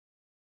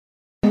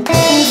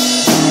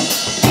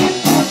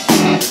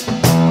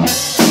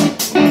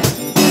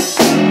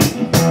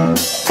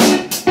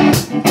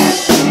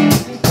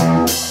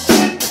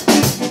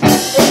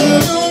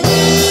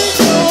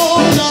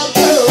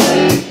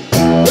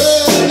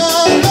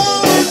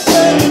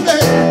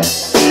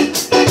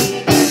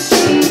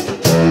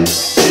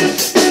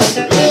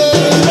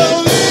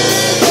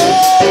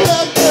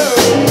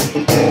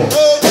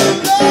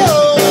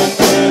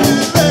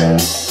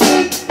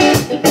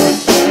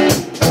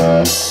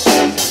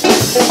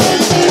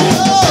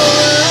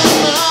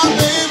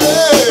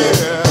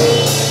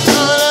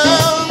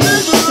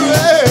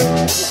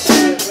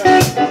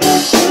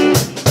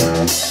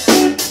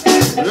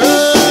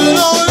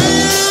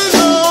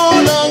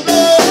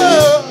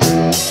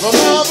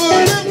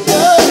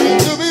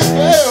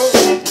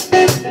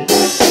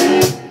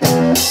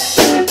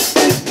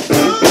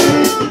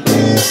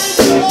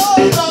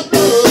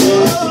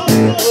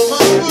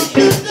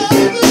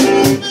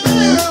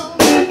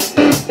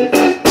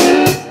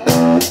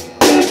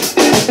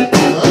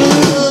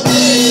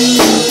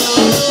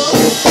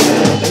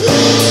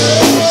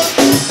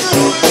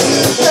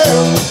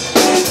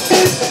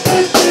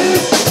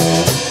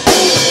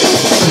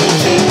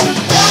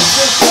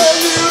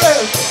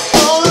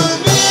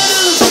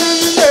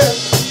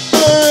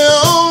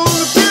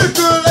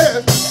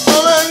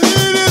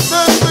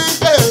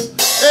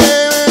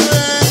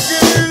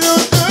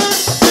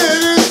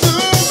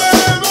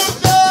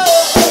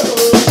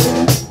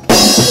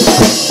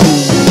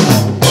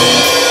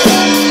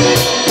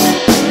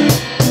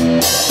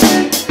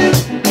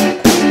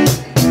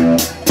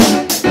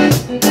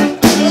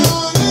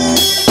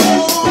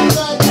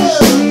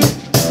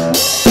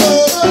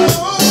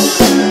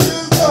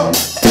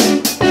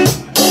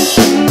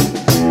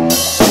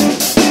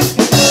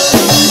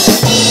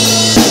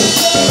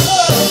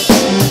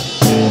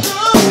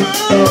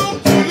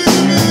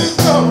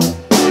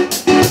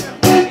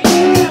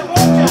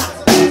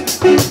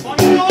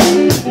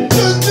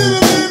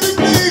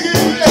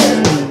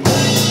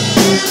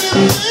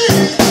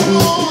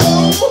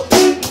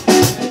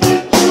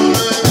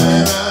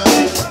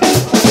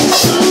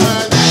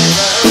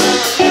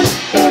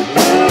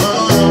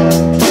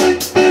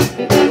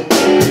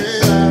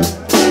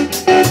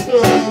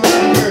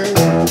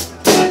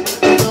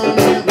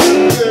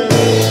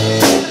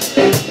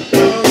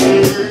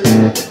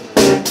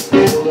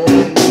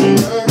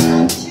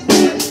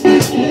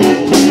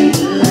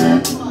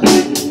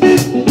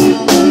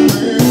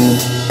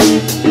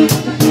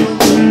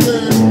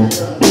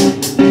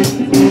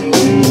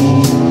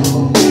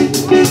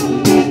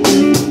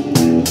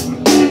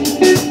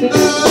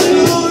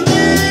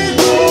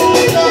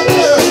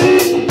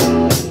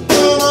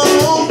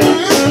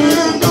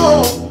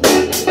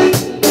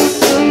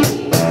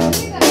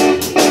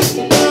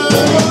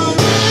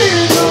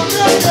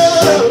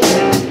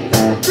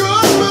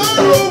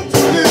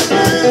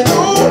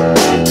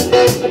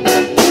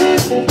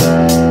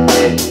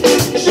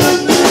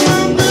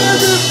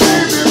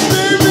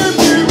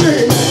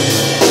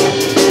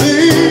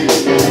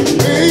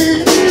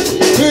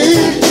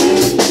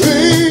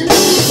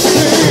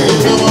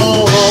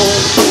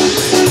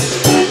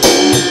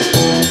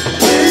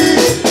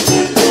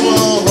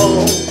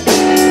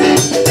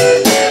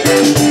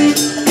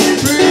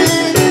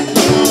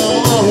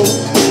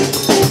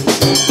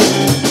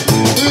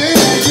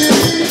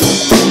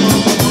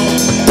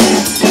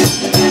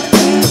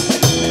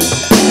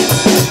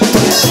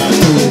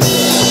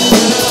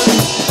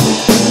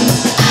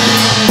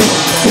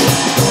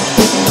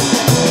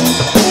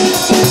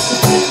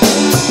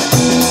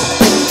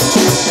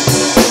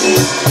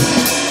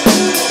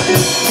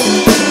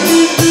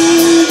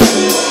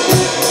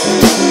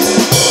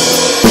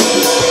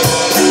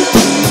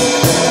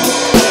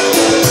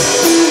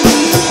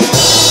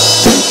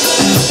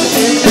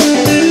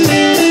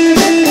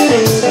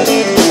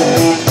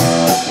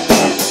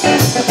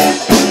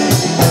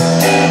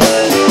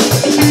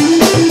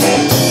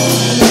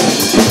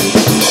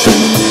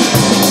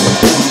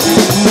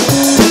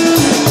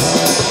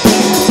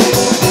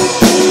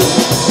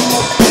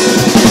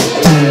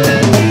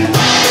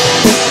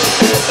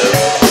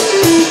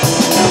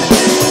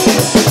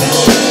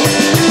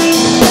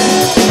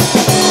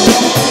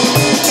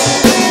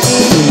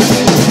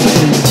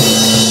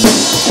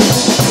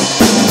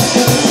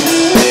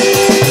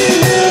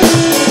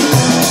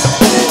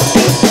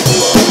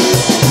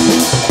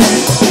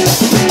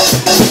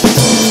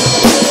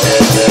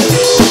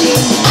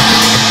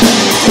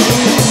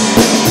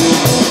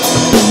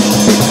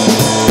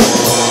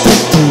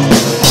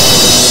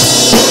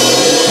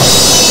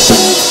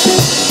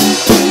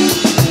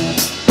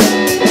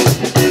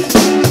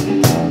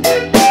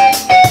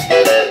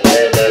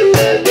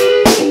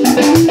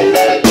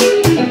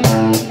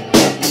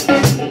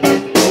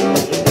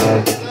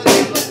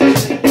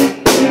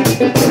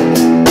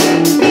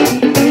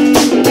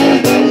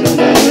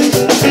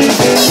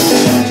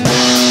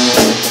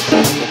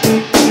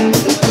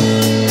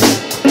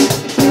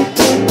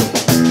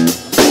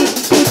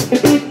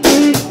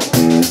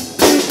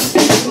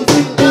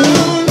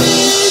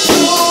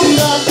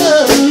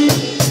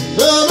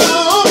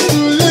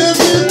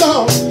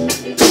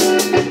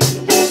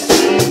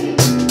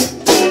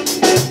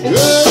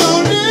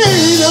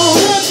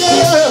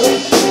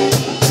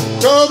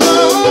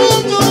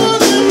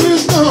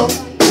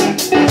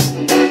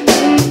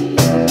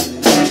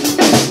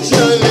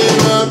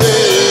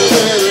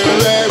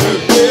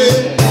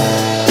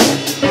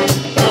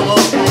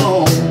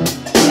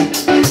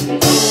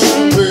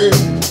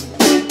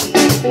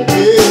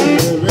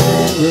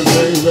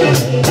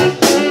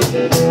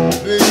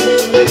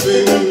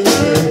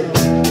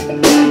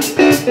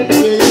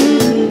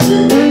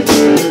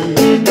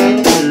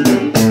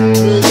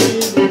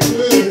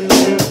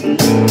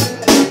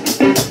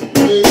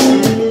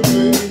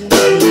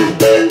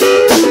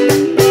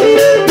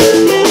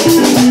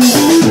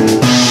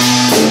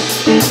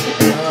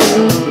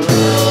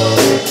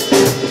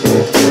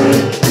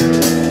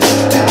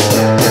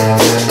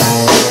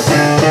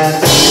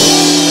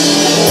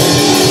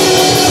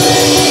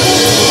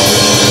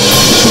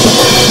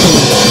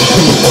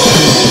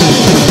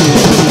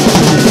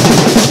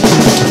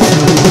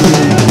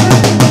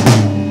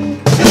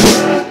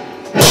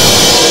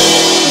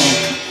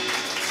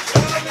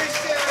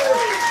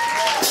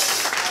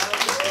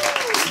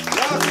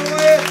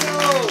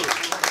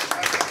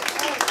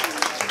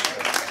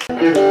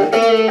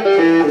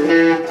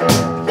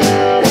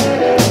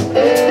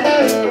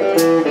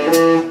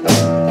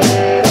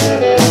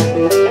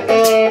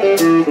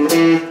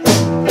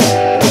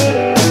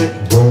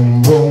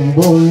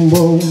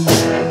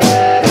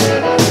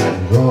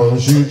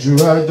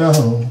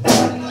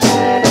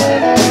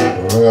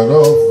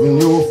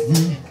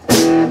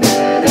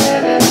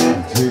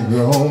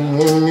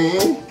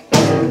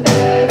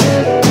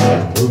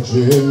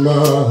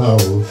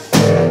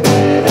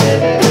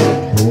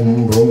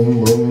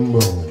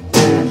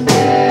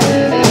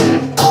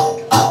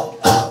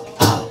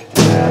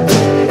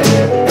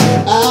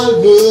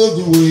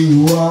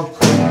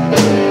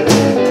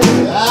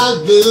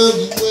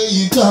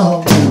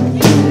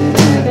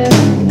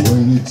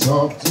When you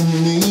talk to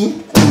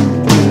me,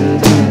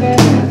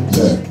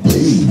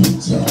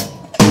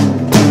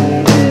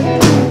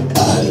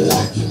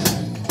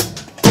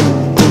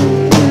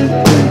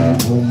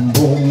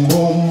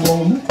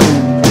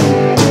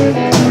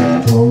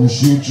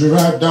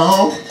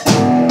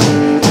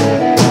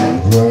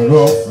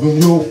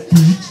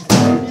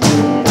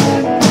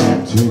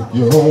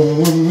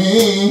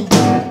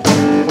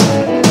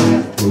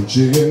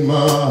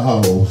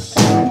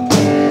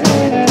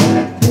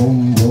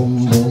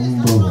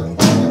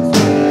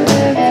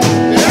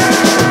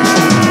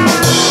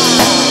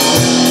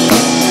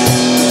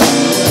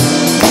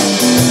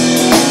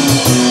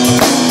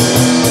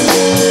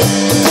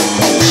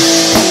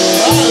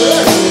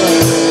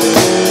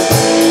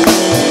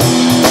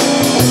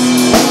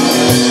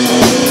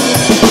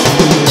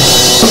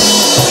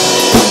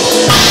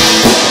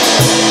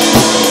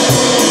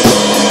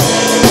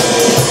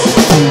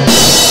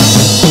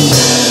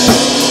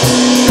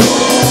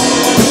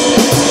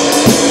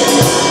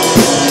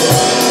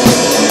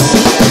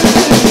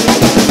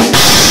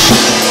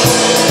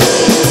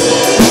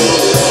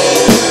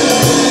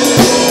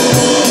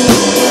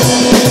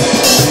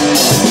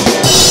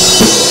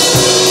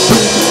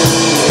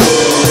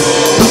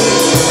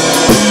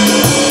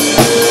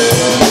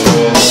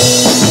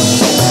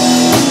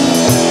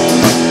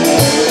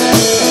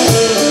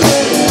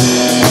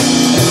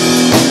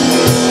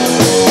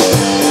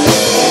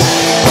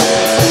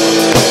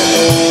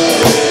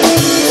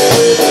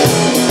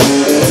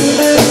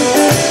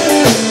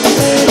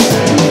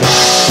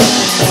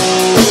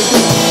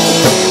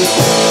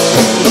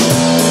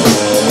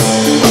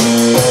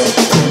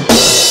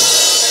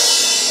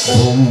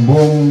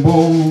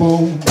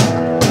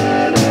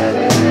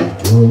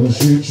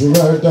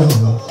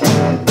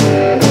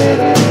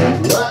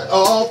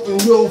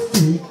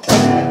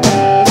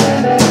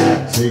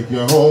 Take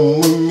you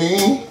home with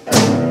me,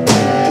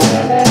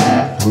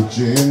 put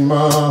you in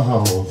my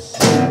house.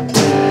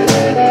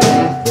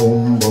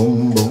 Boom,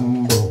 boom,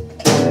 boom, boom.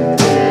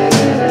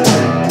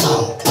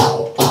 Ow,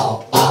 ow,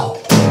 ow, ow.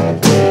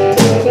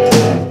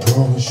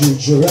 Gonna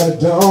shoot you right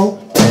down,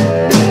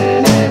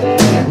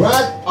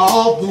 right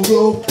off of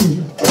your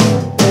feet.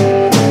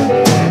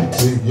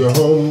 Take you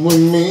home with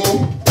me,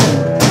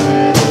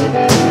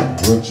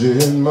 put you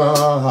in my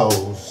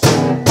house.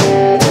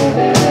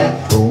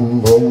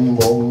 Boom, boom,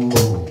 boom,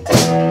 boom.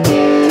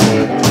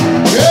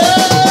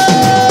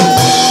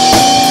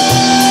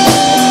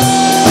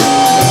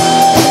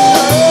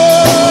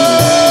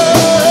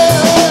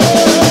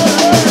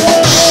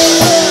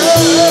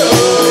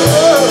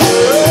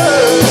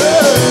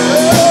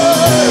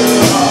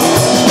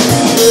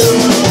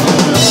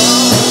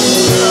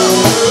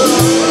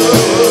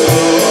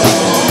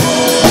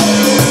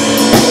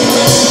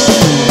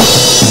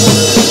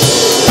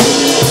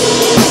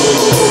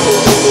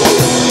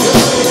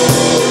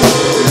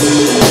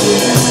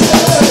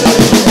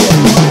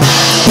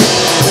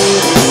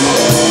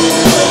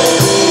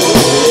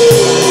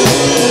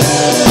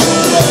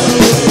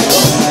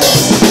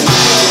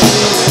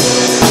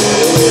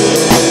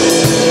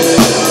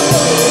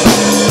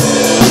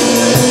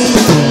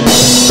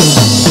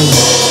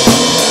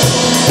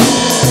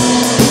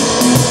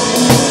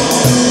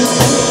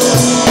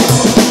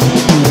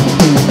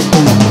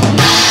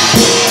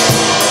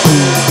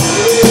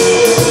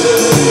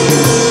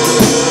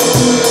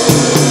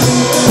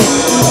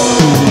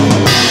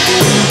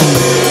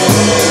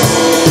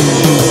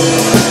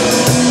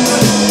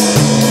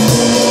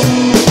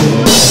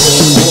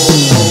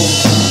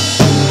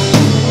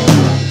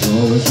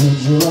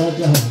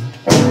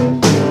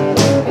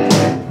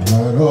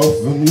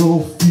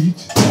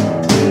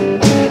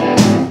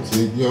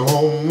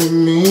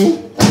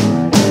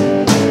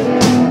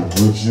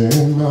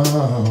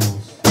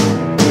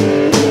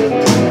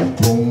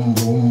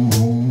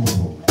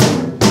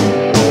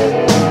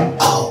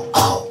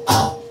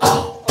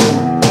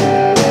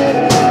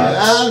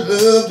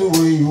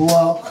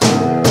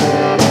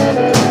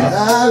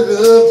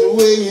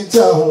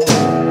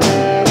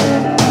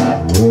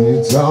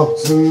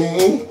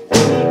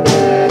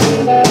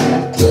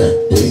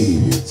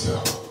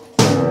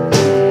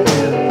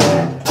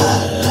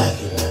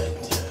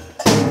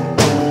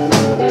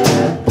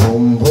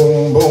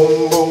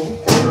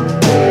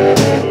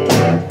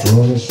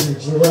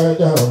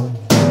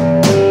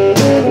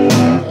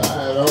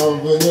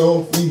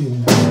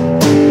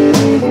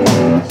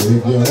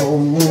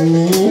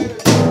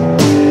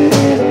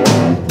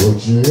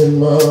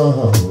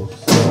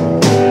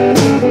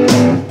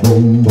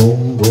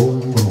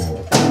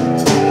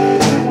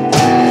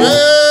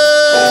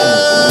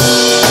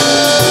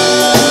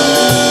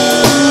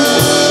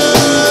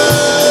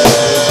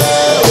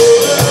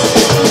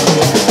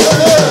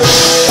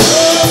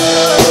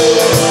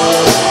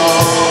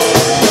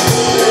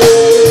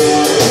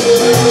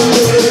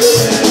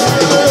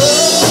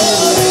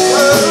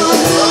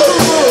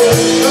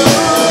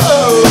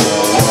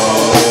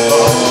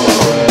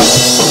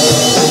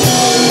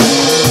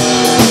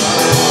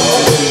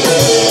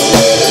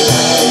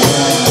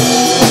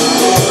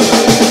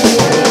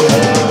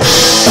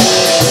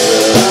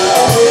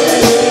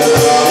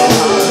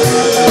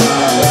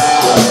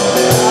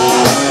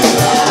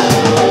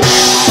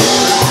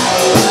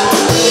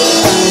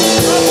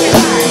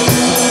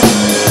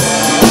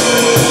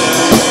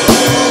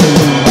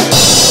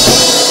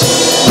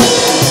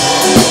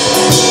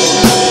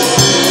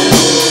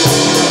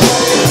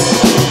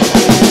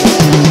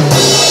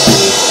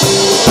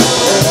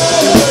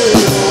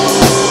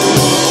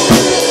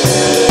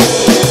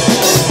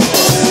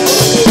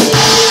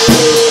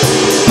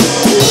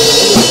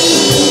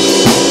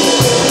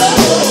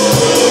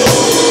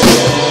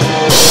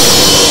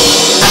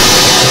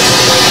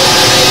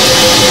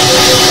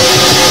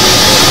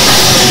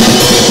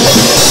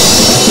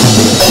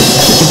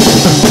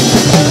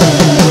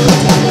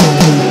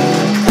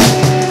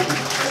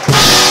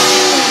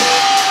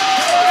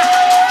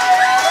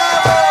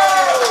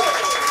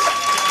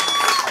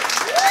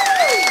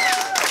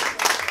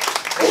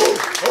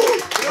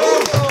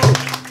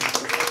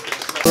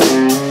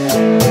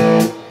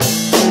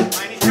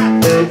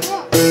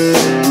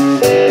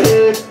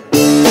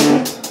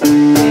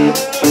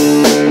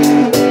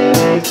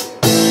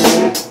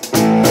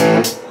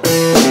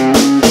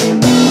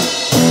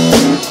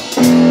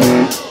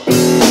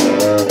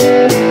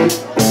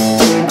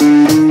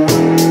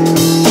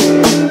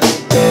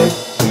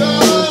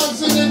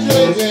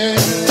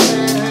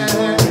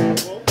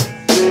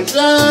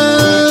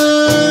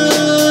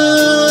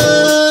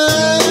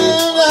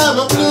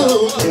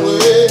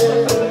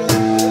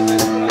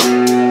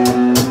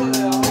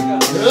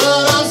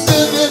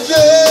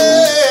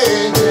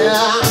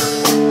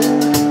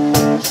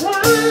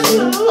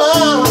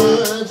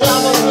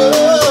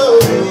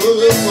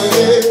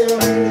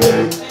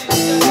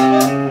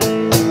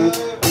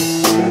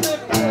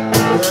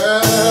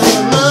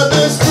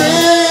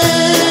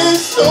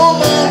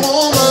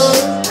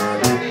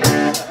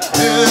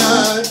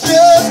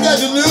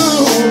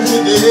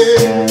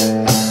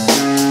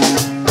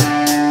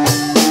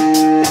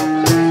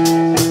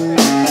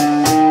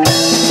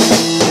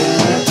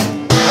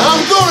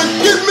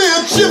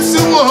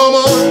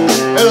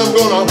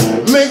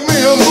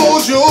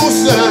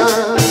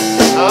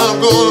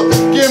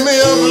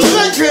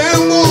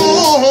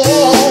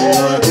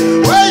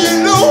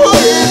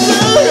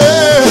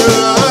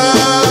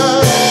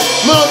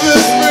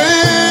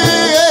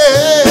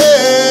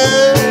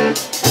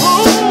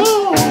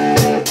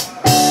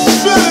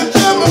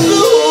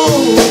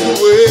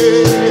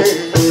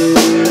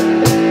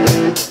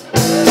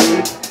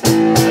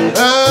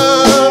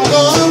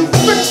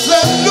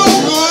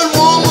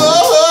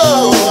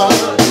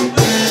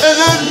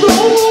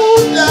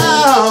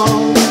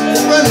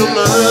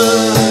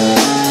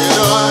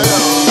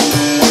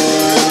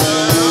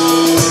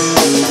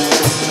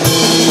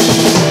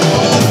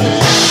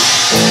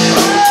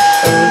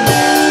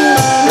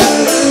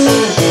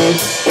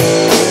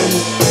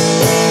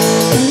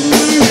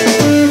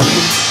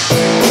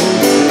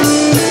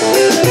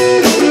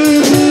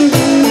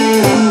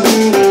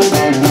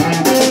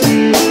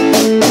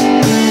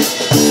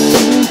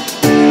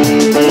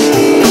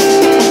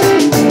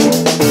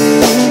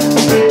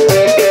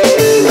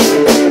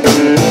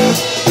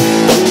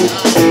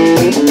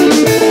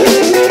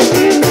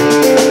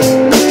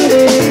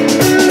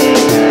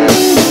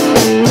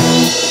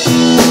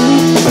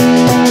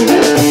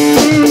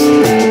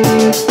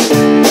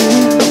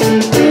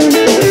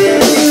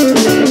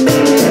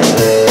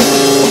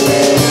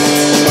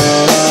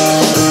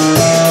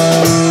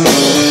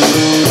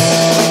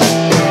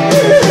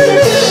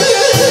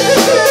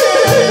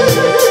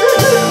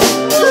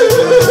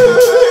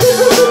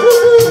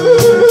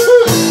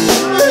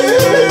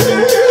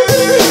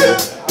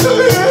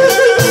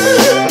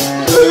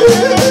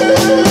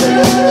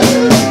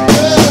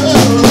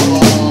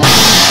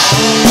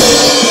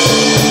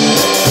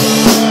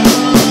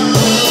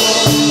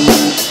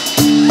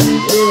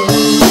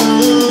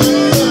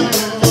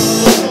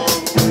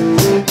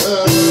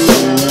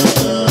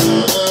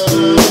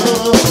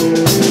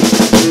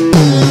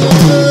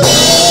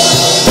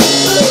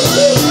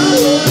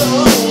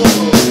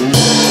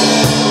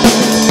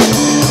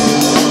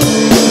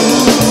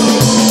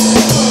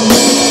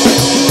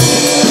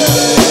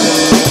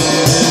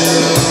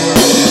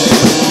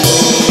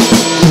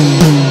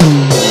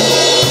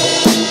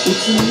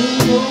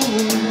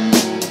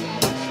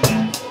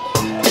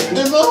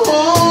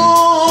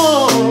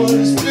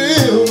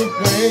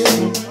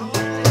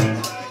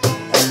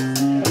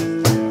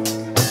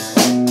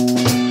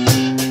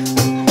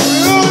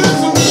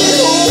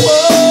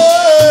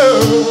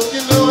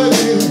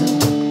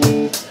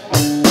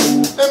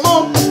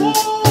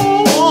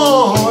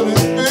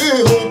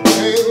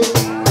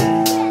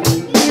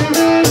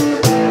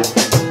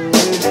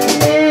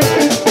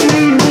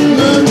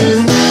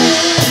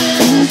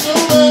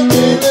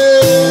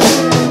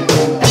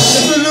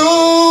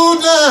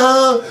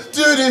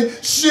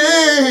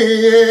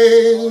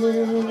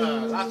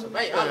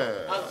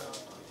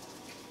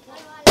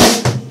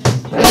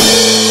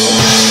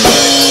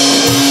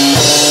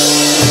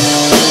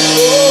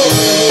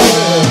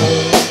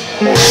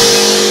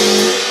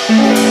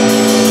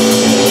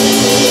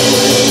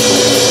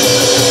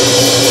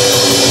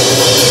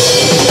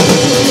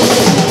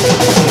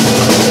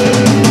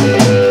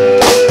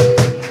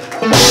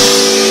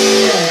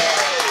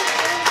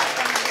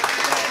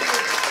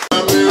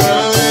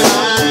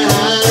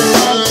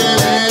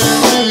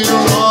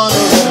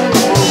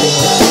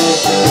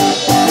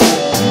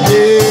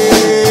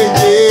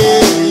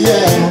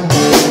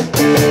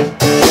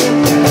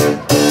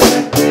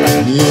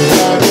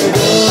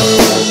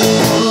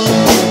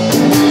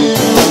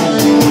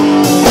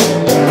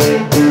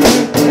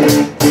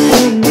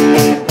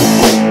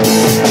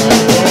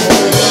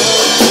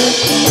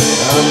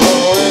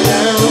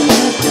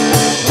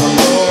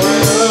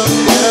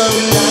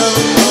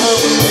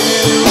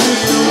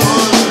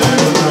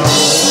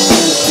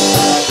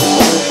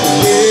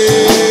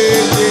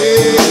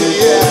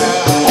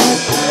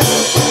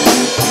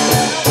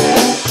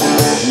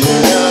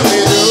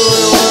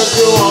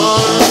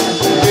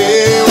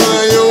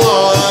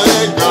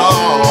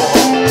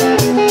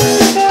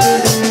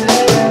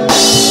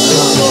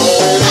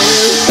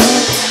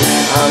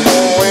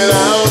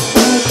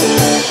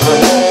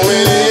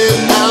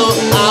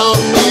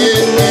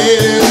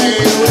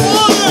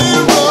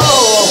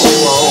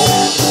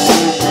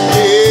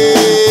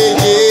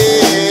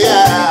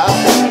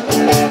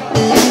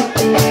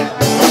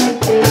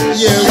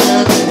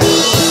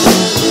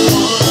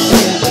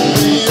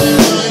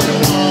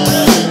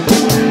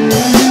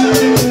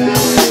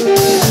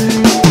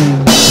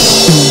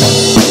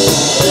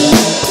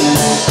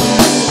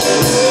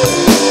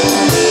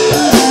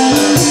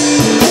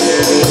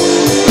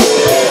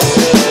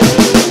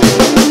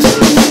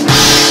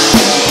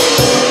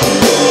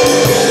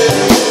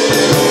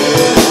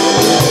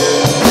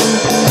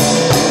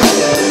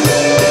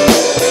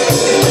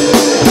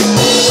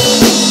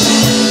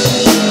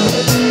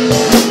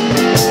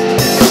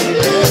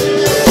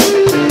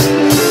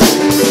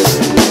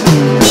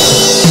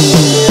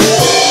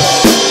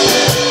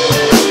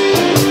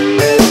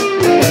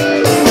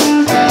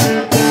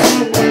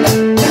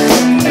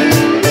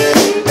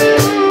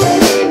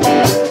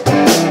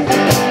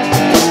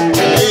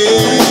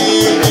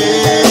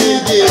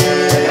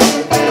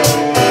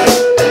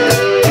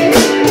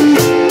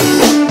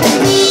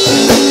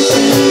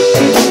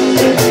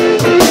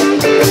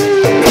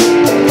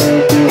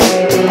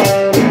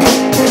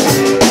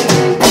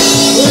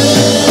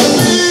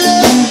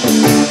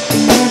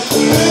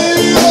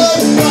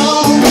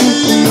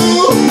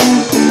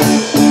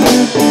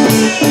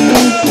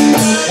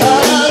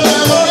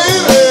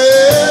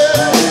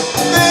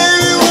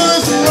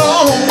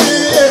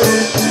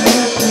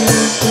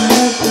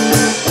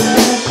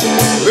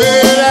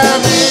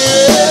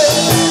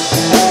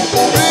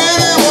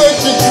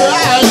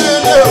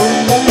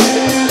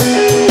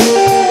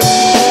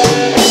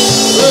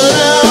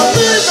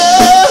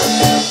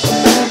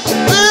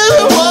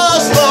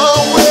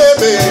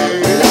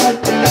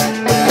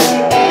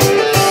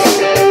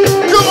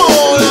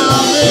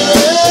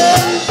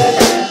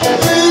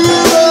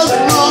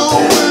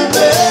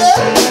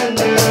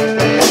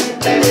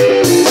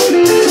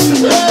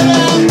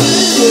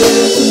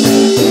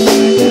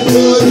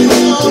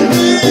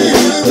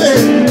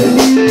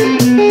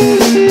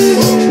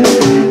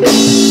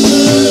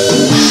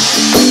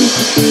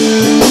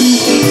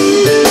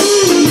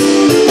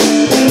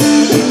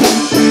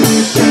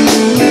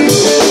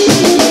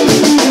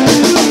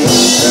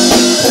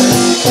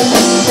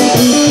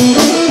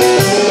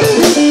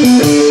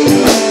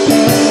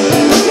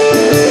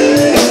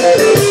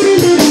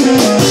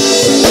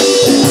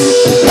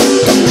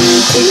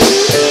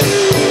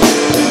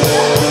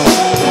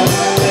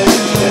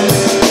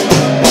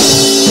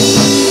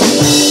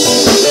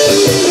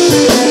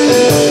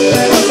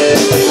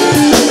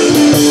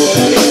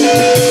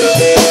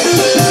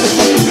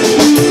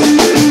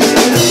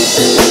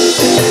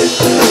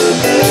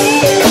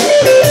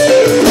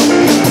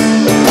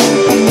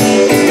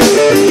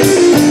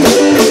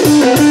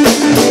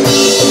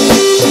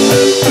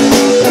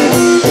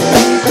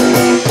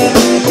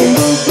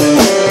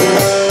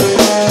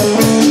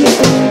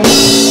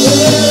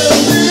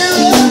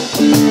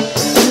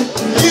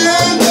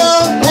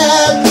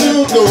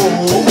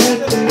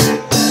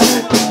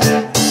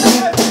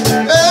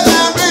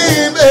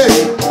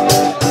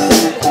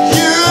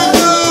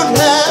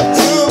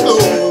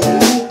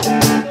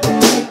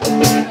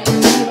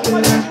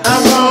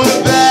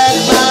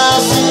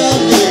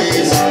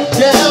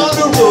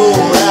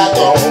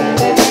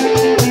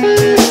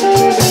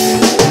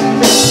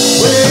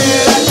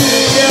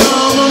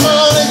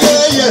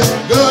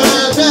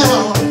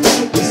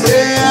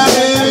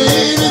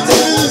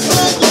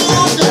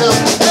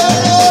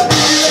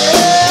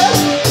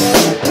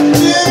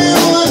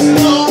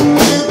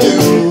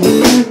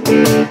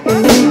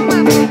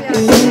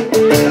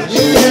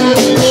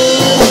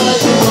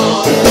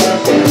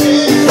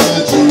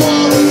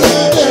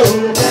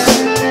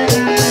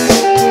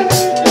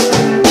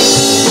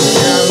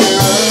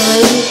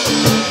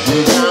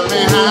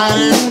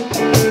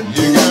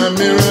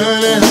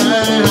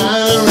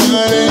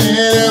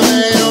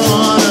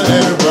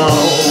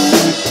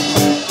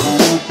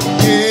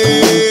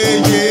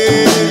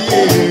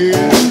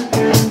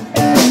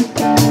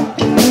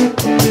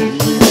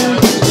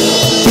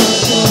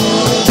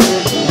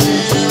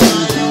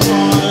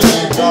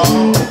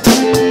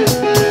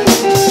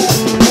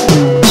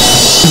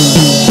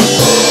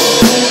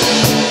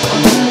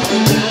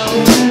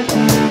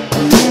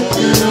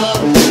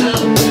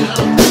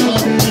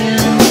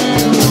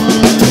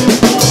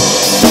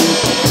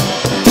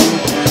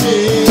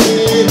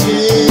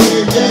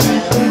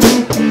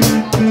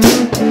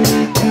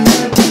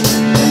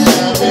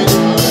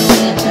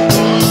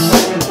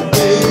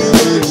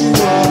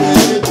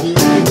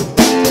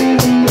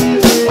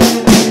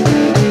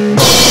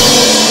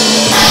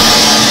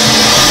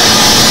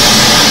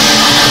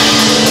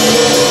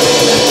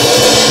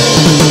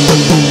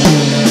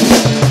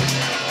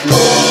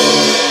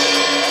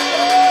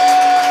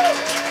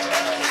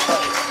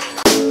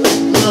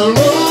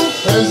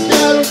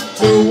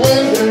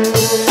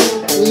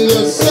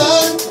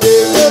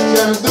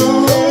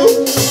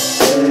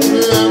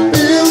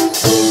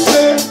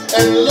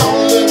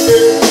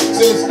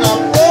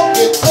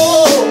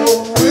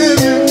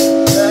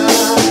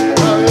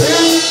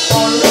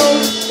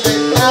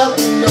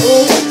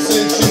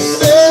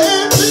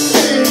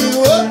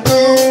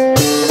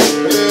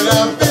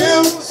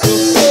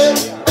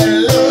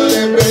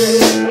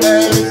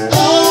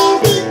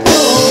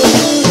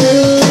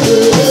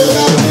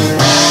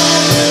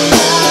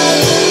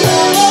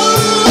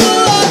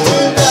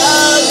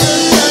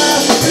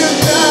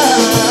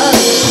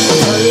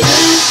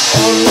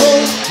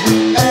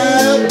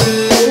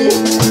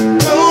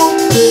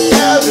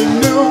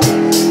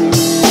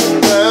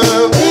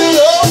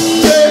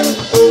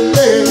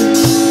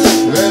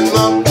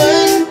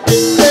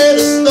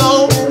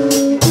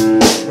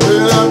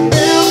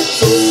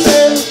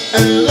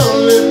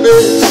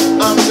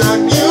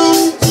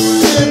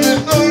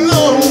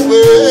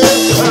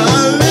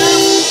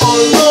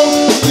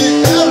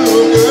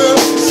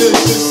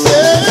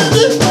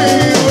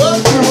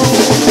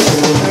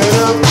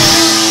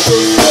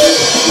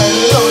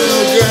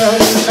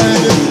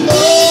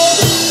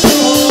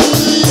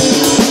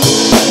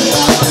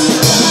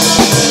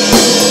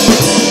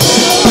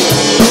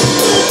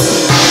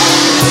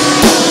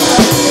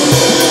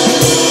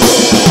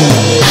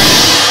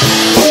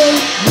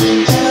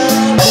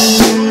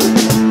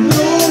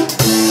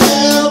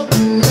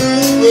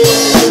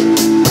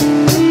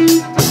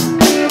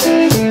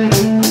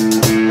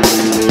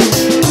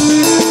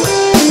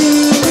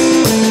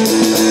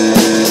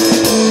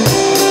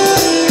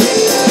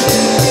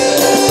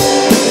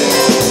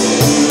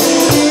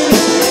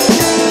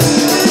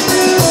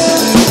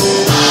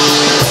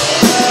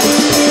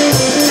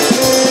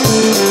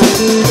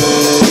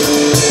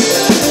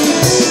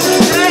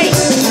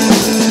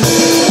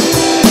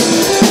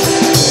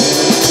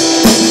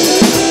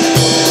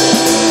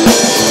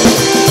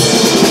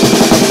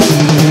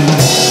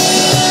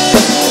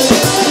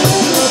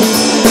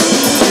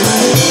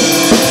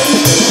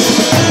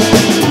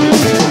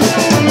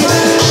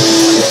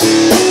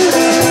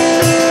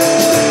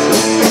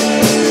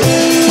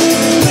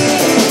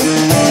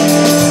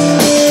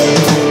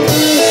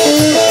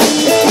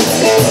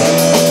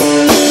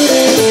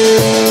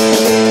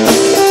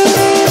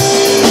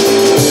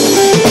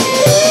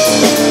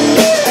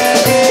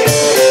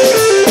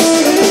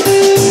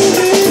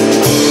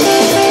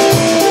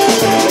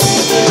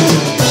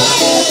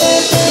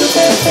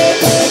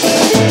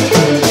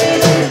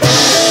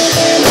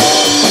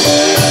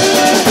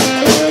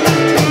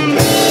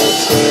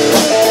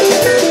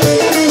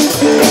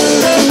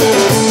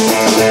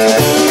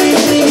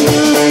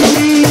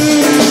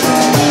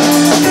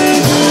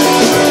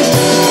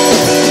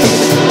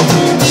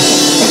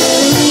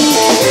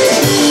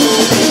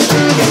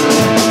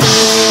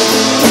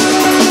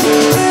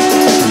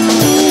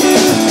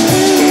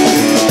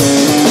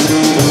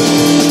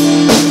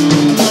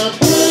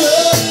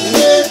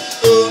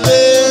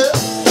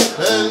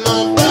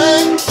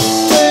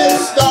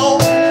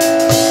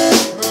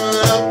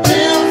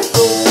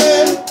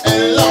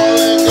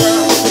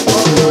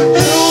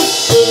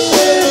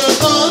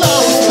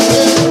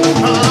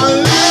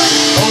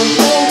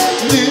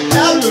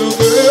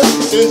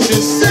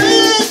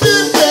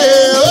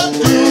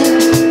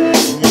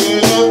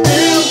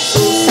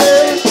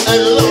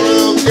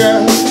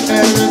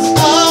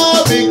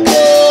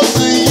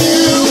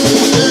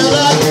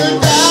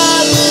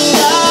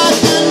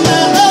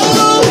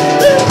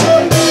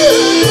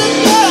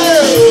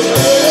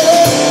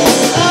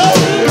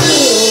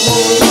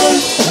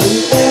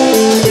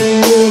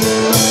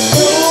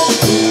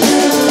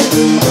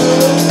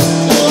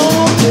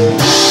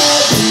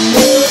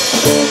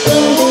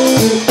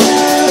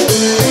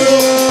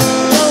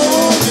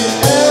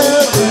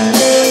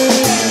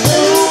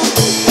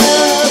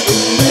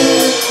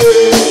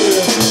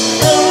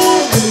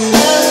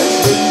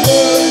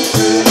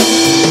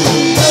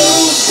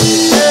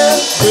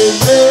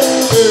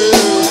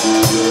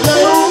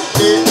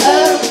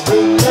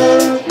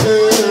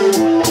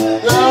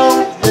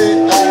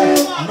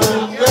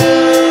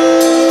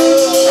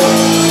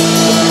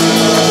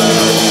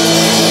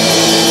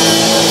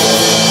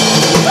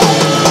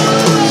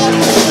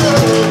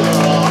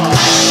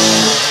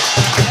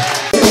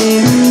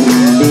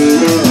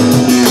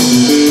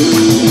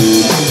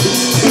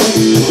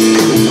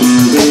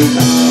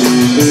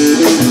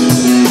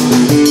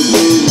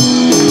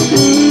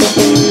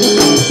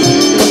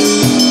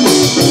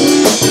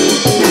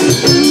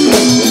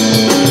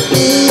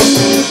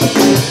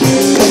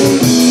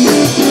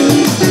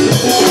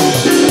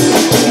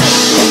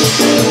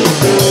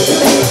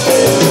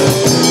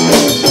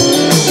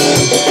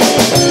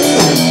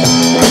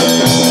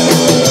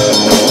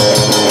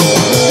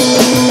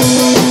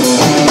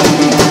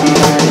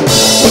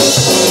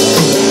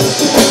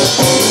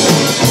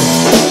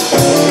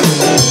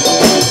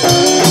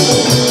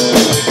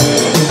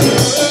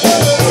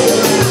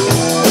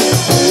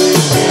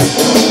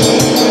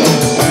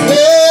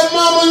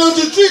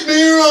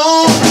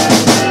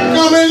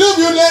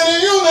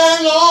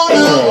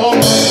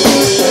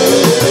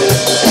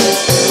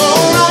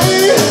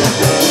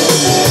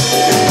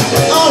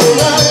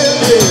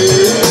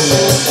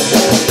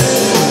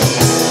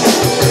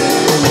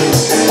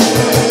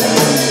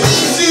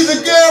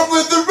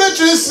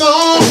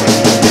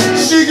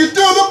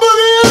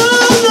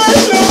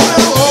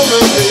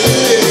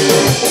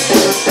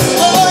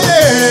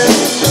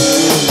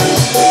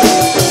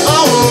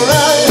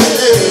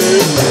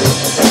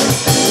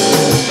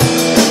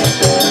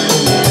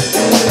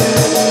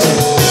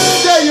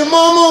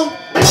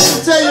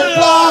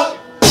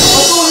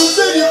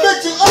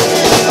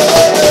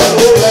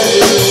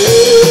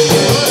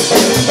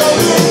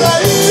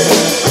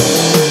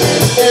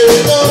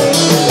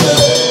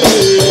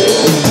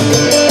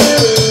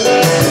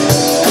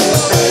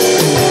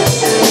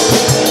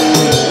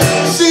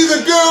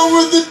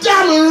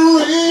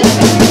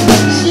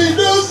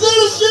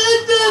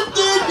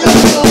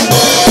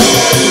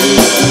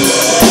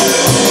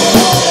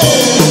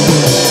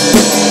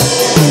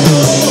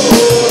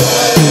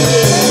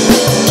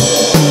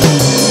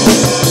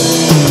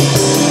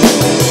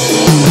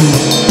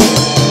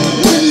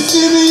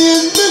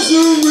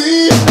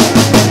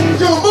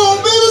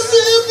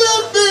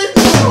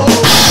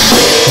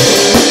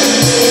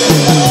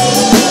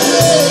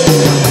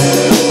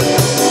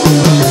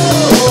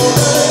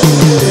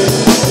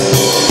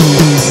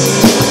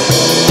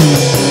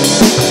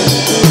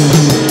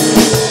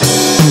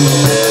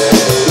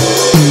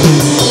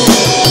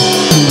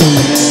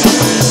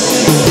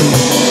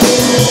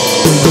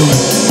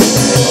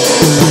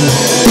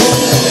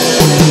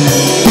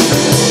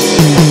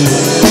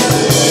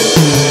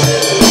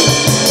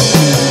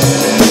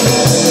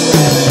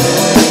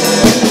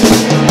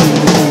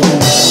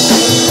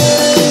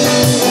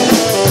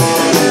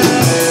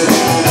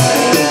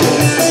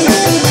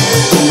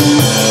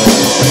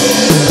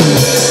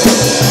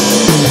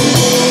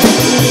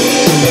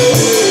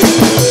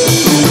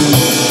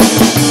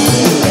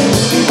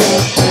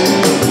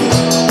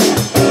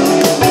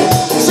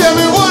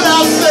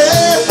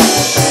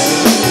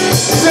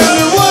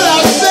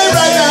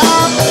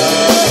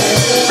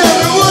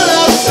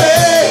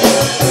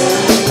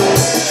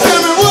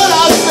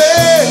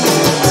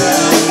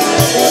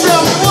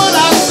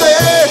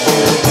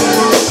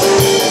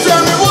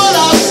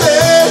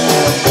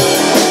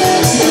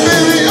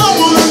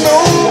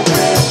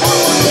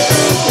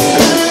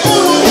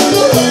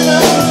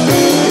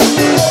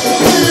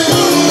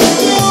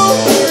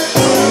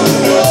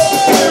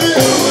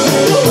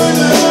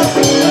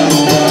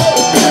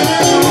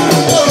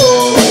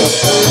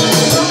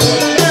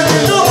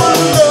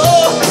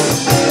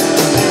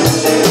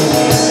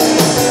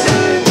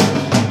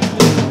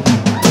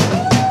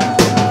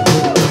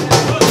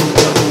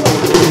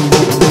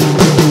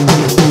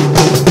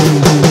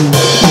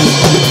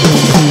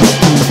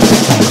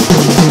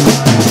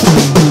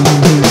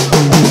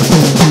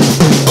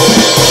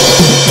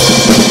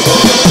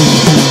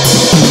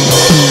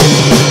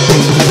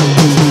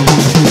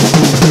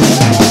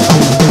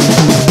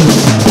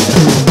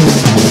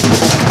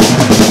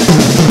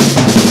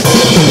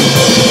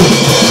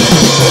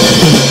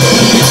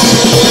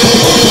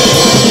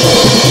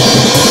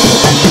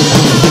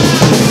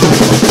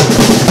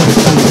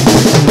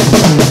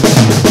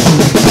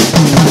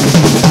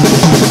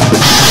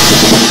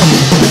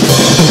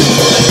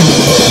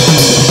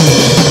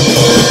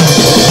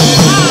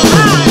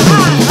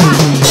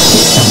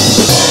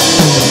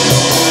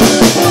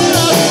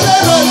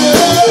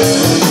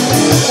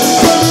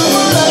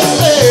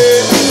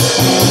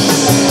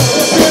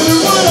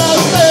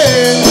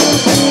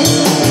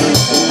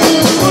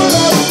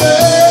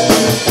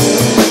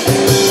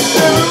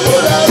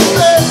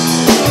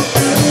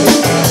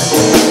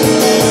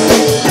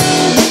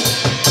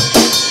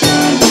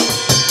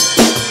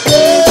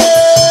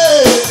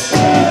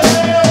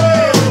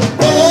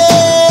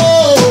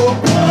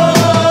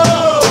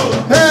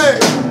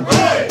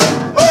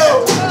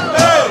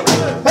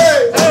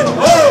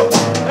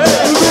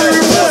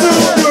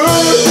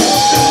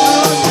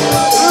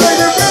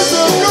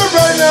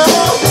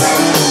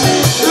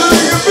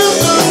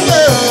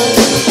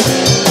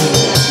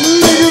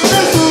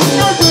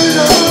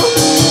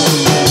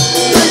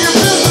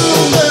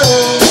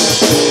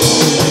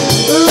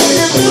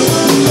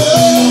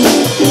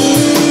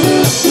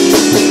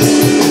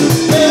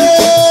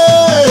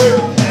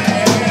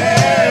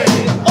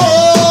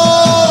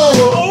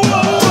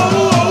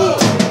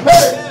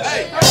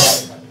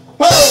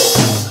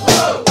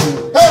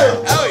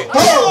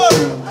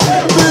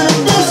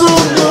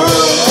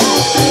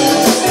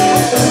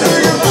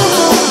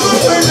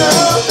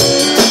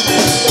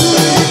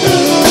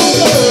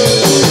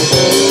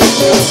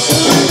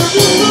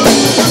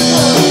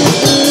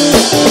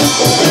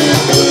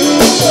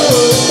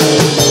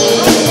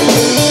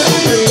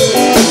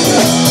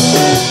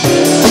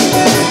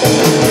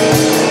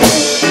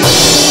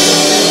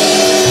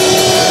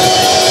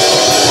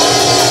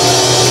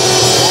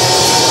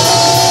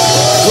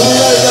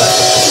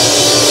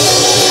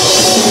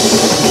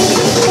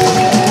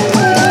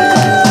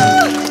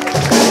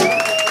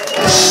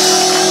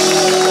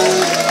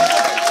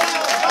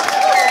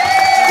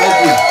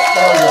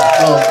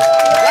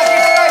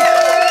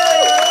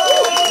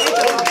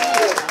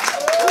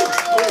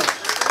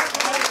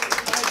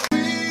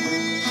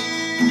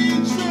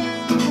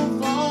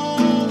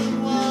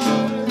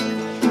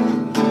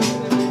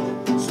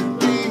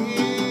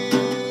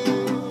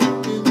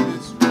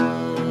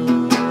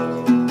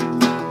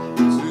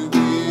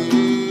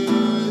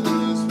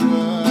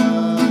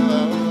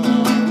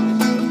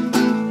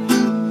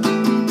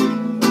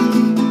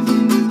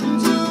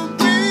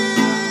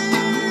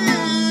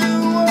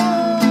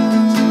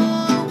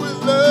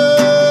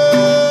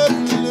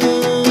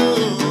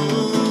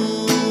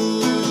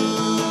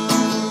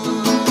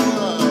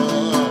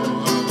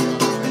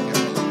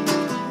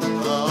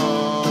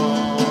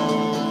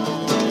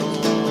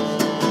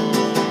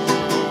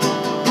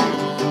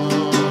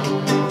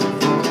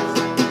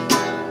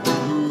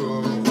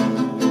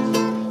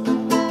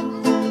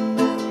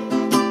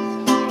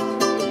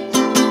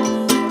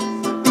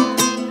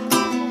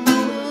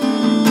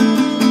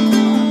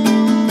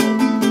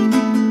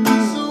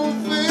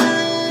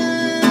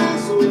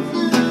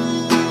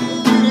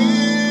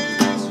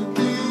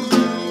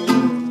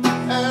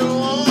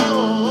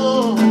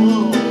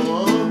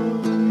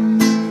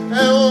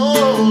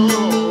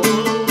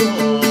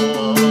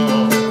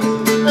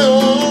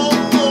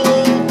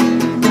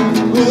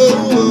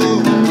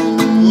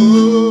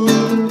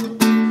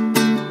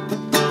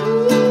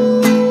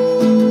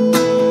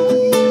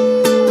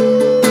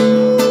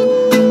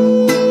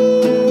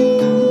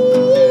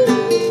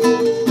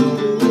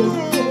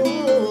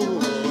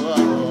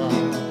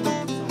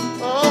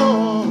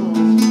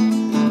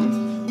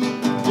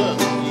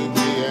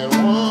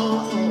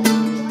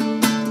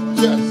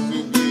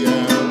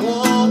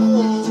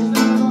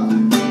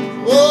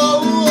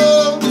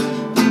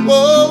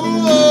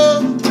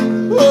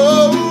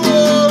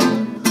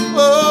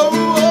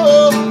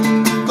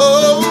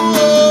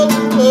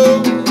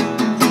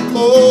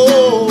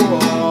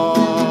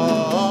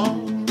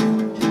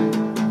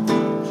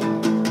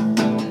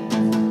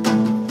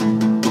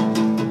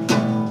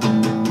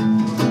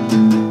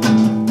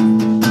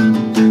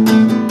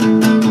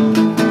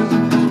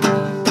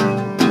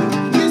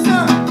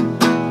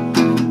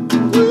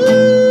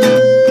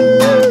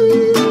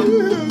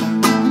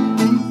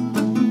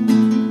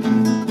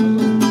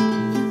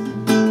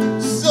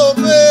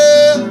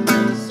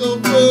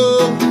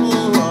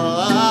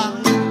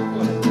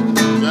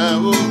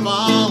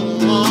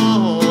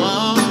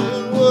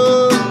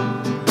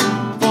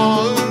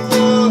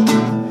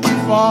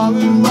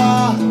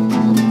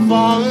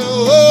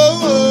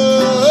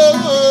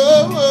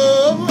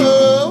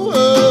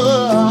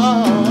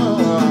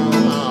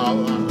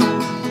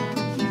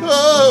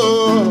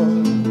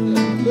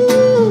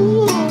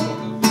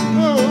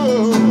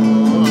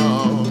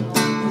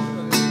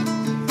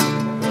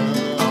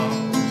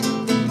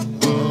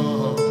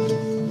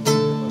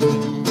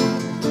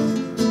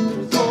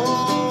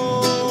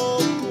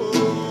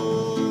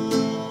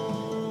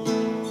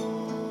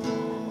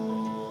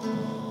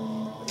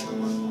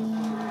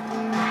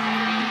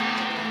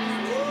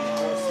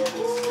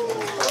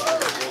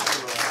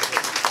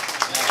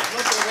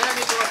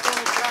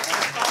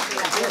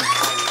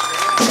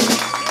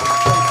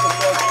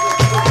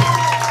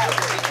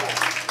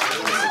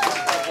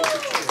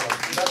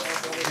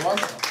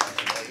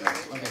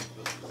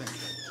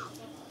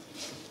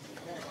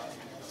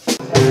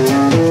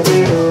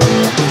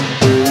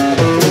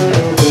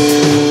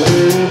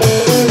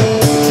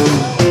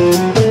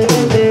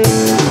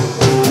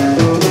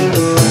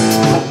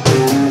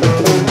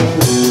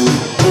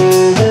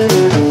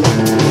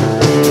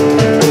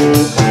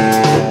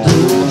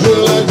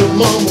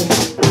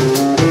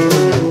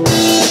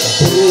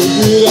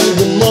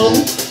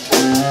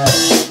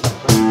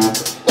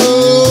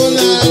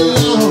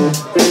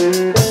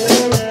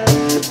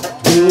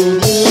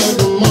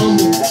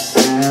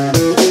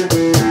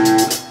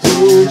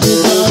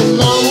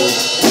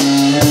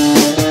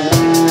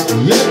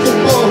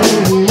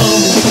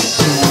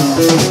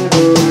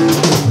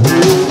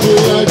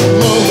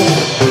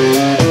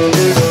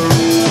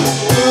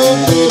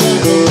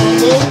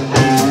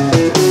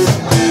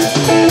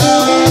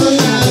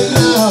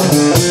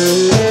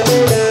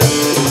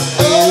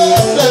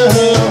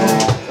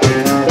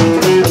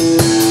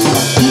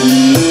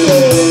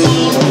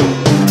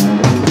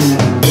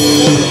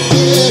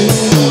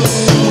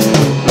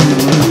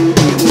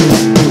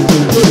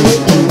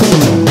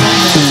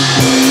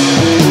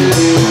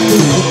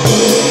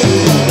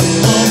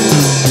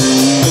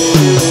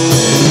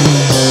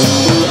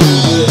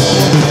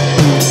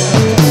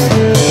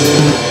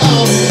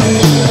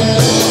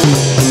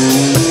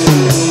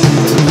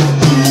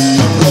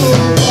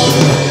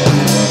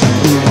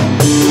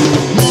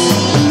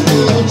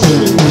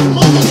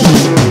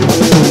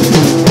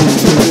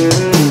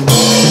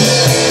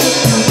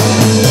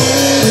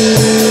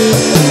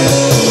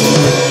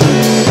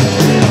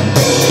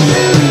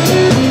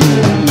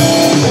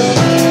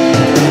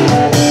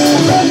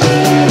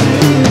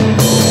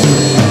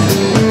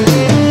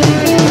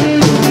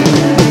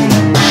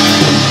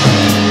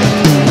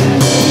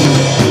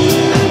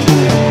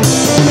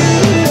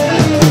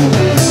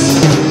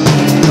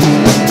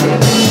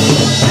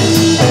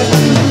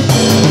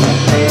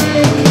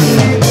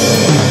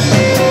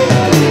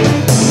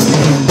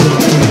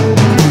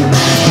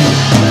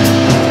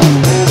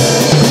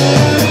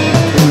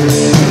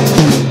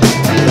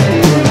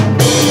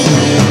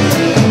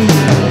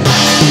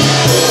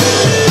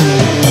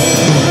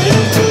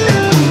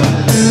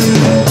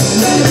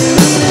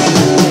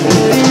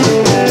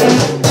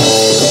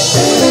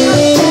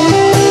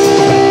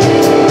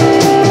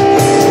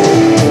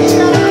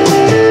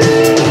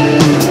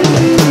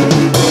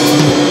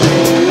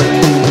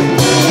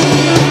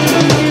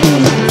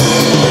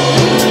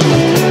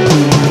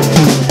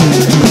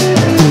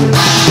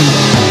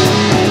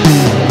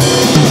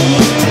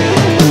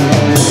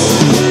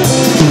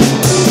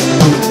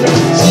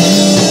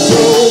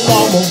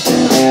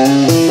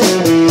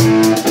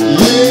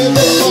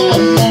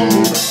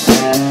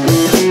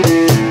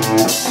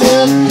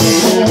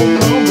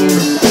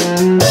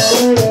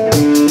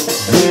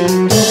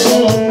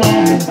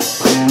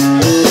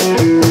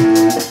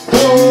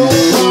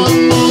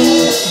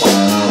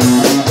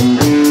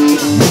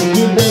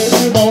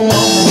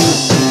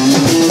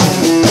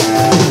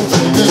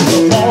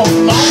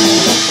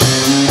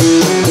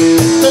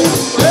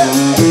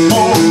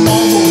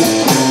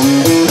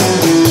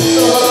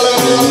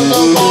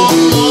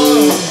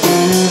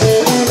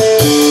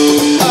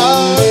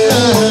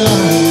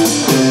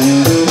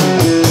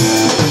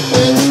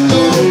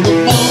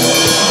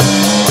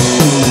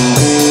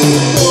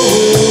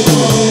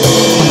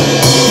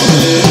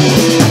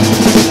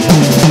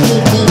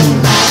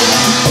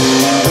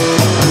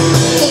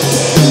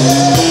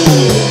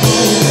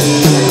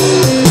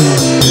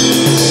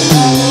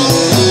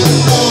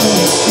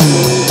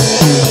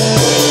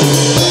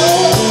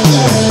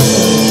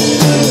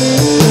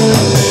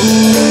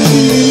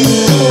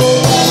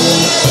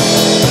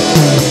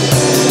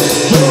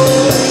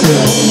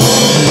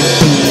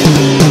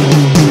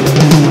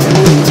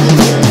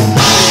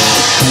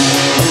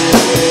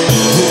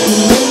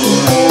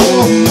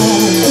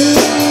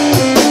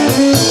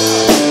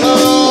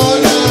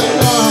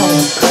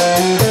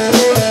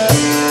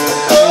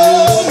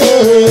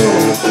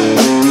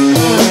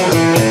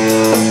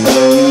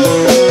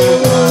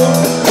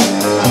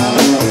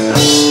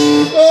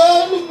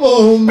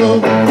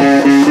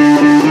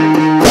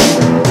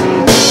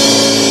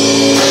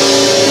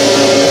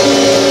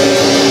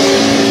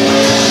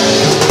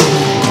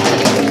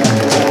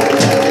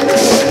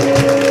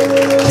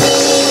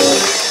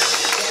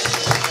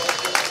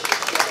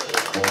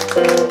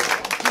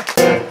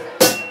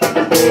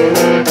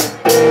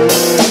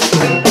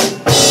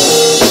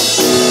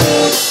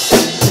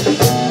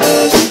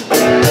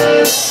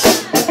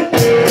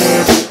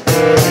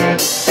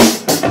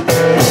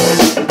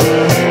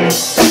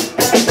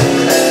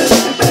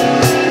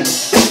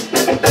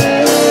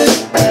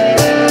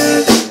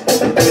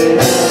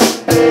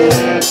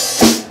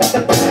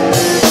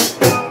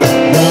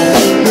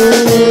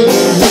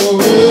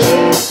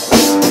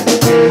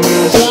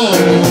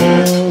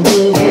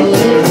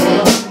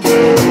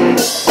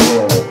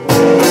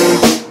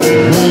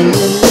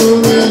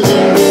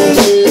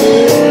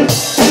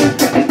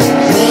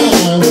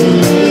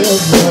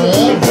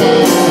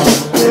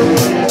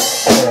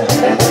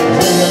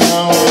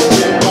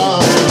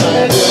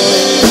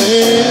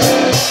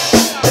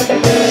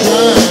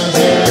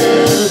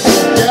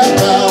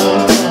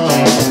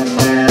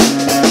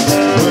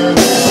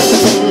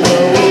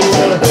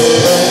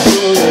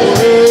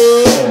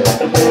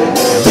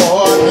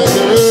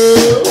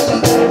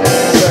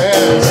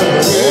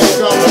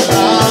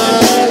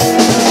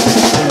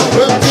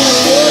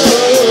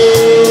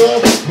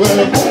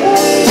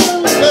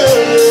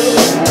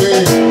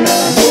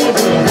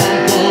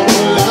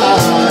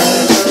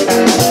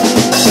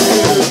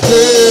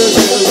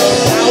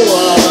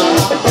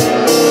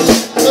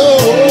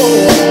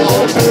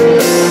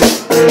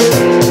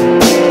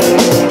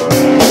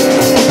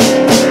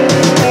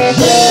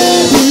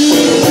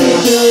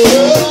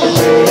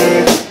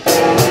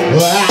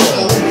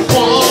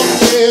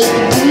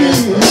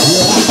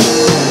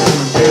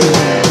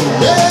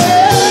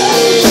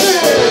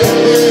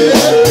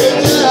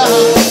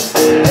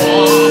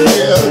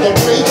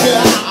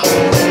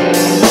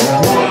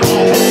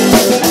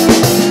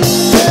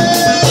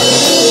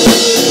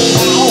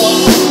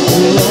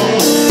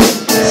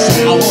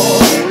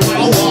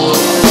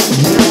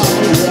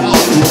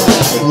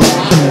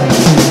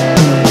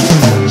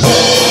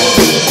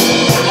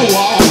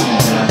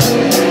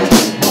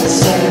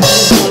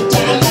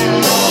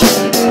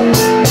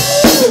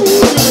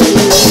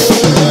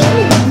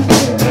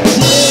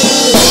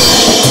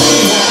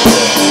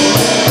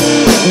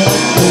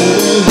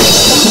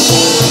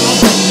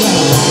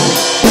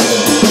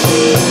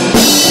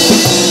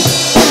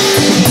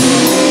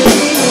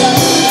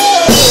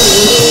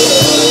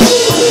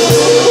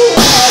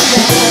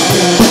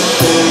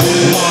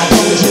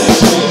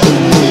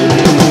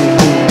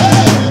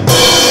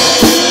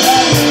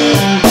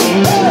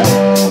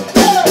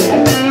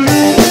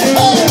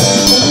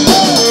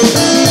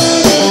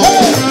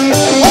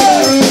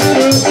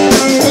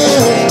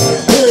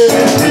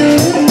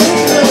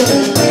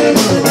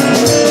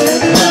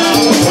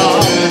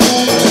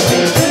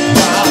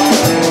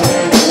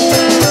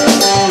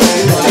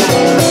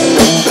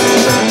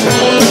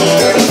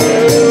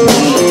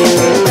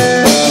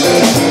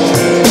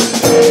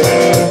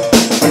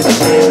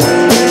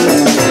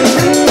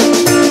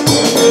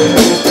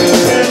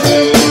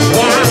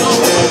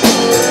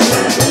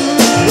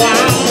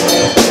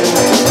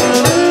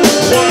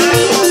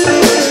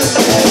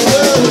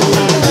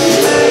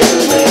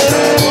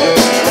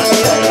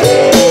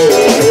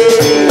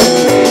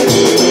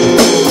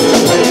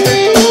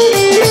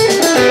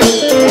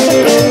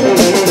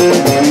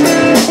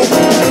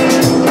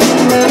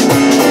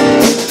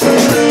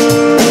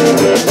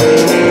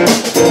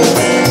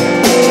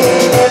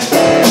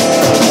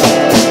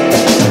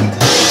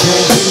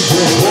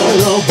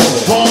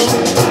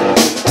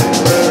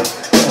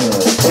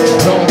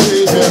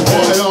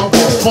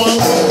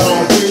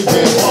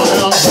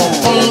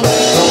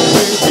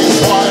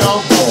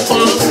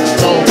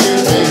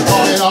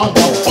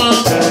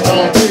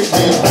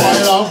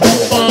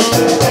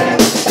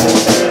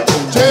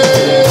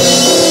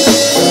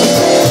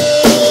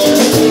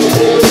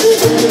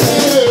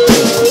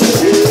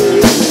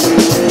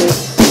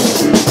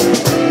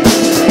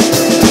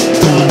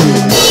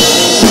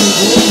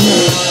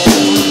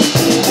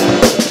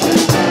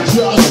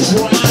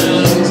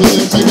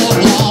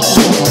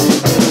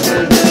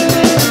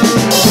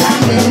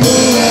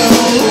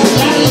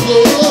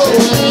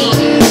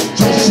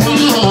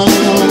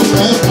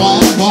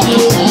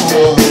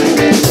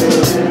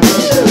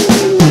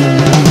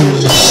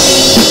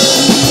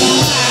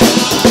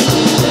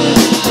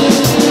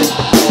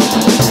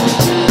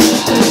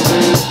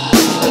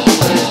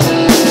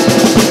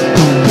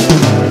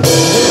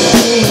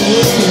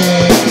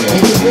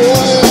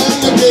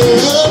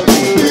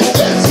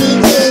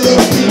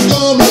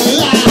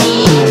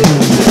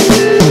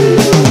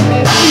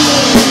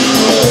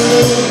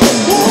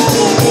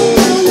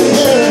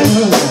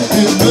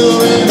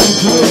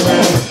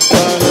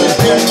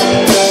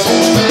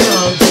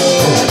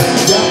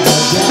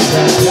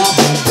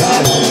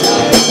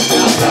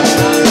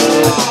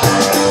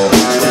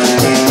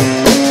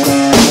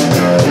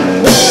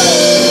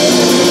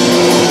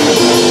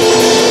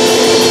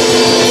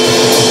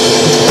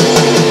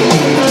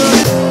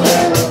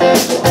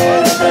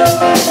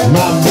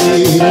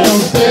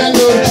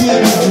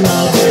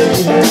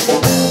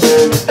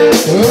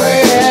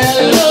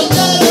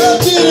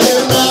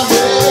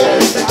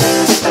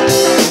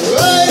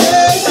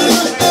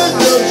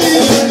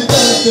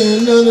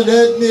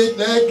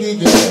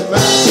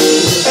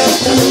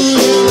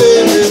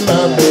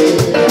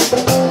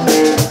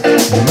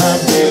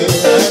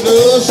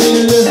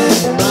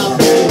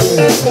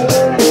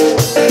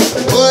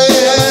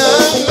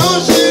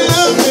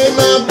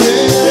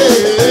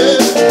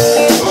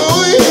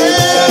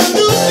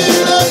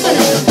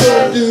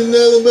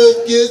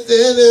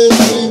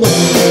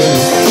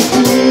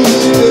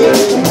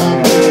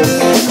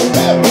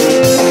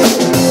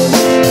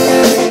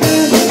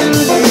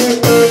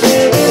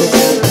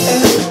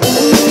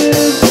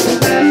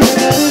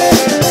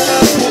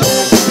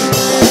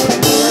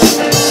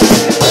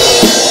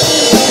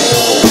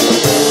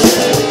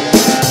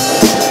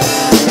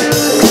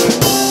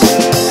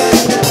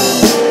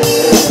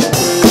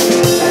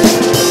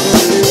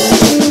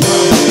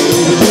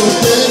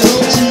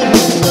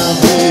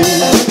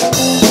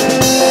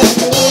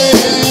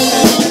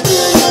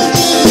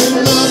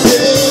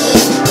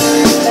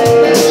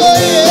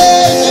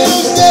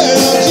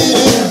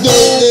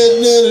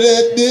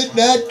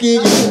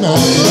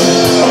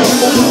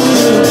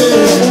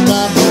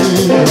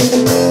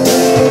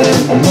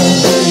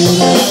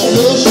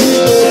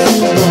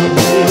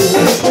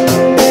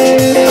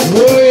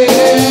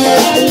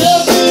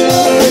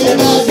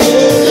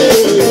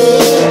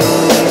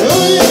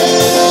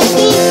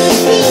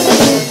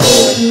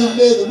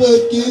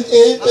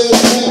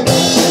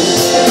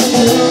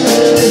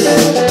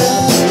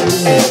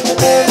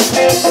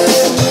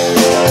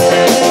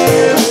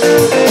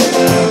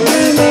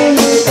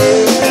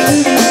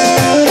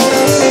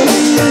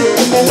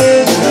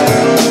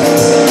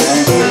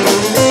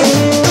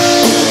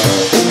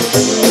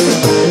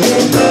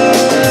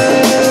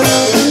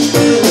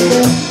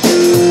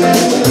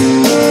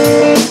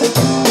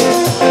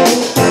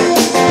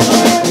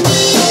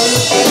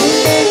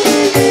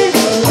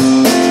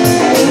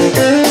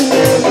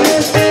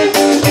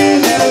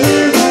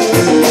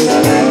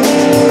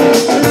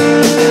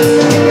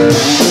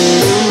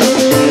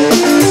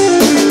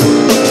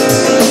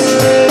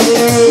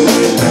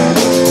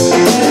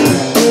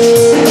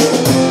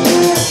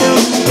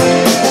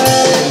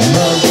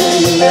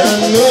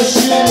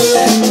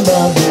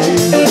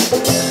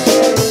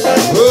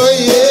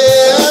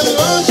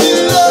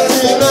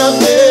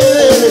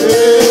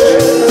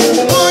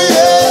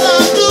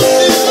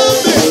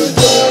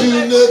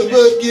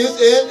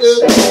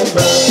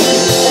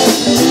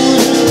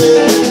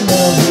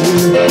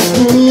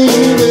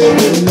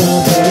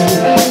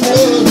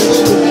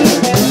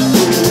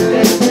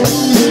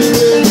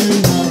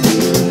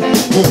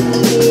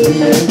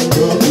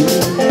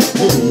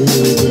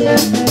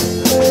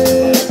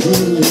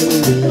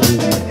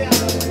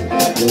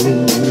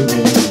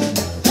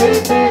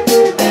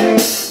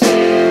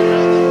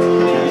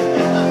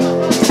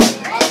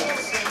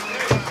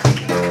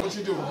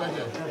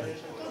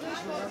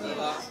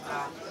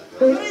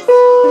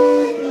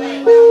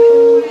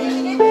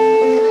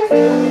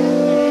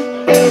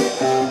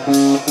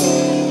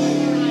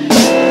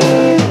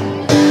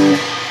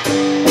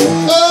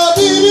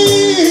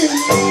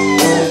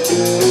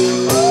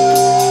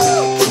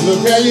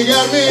 Look how you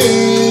got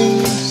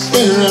me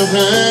standing around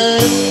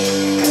crying.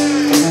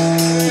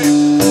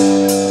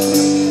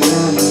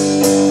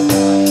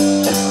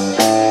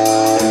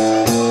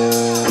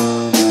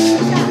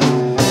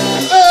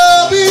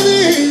 Oh,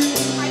 baby,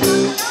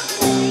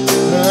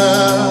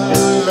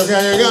 look how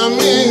you got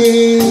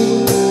me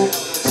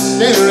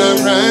standing around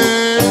crying.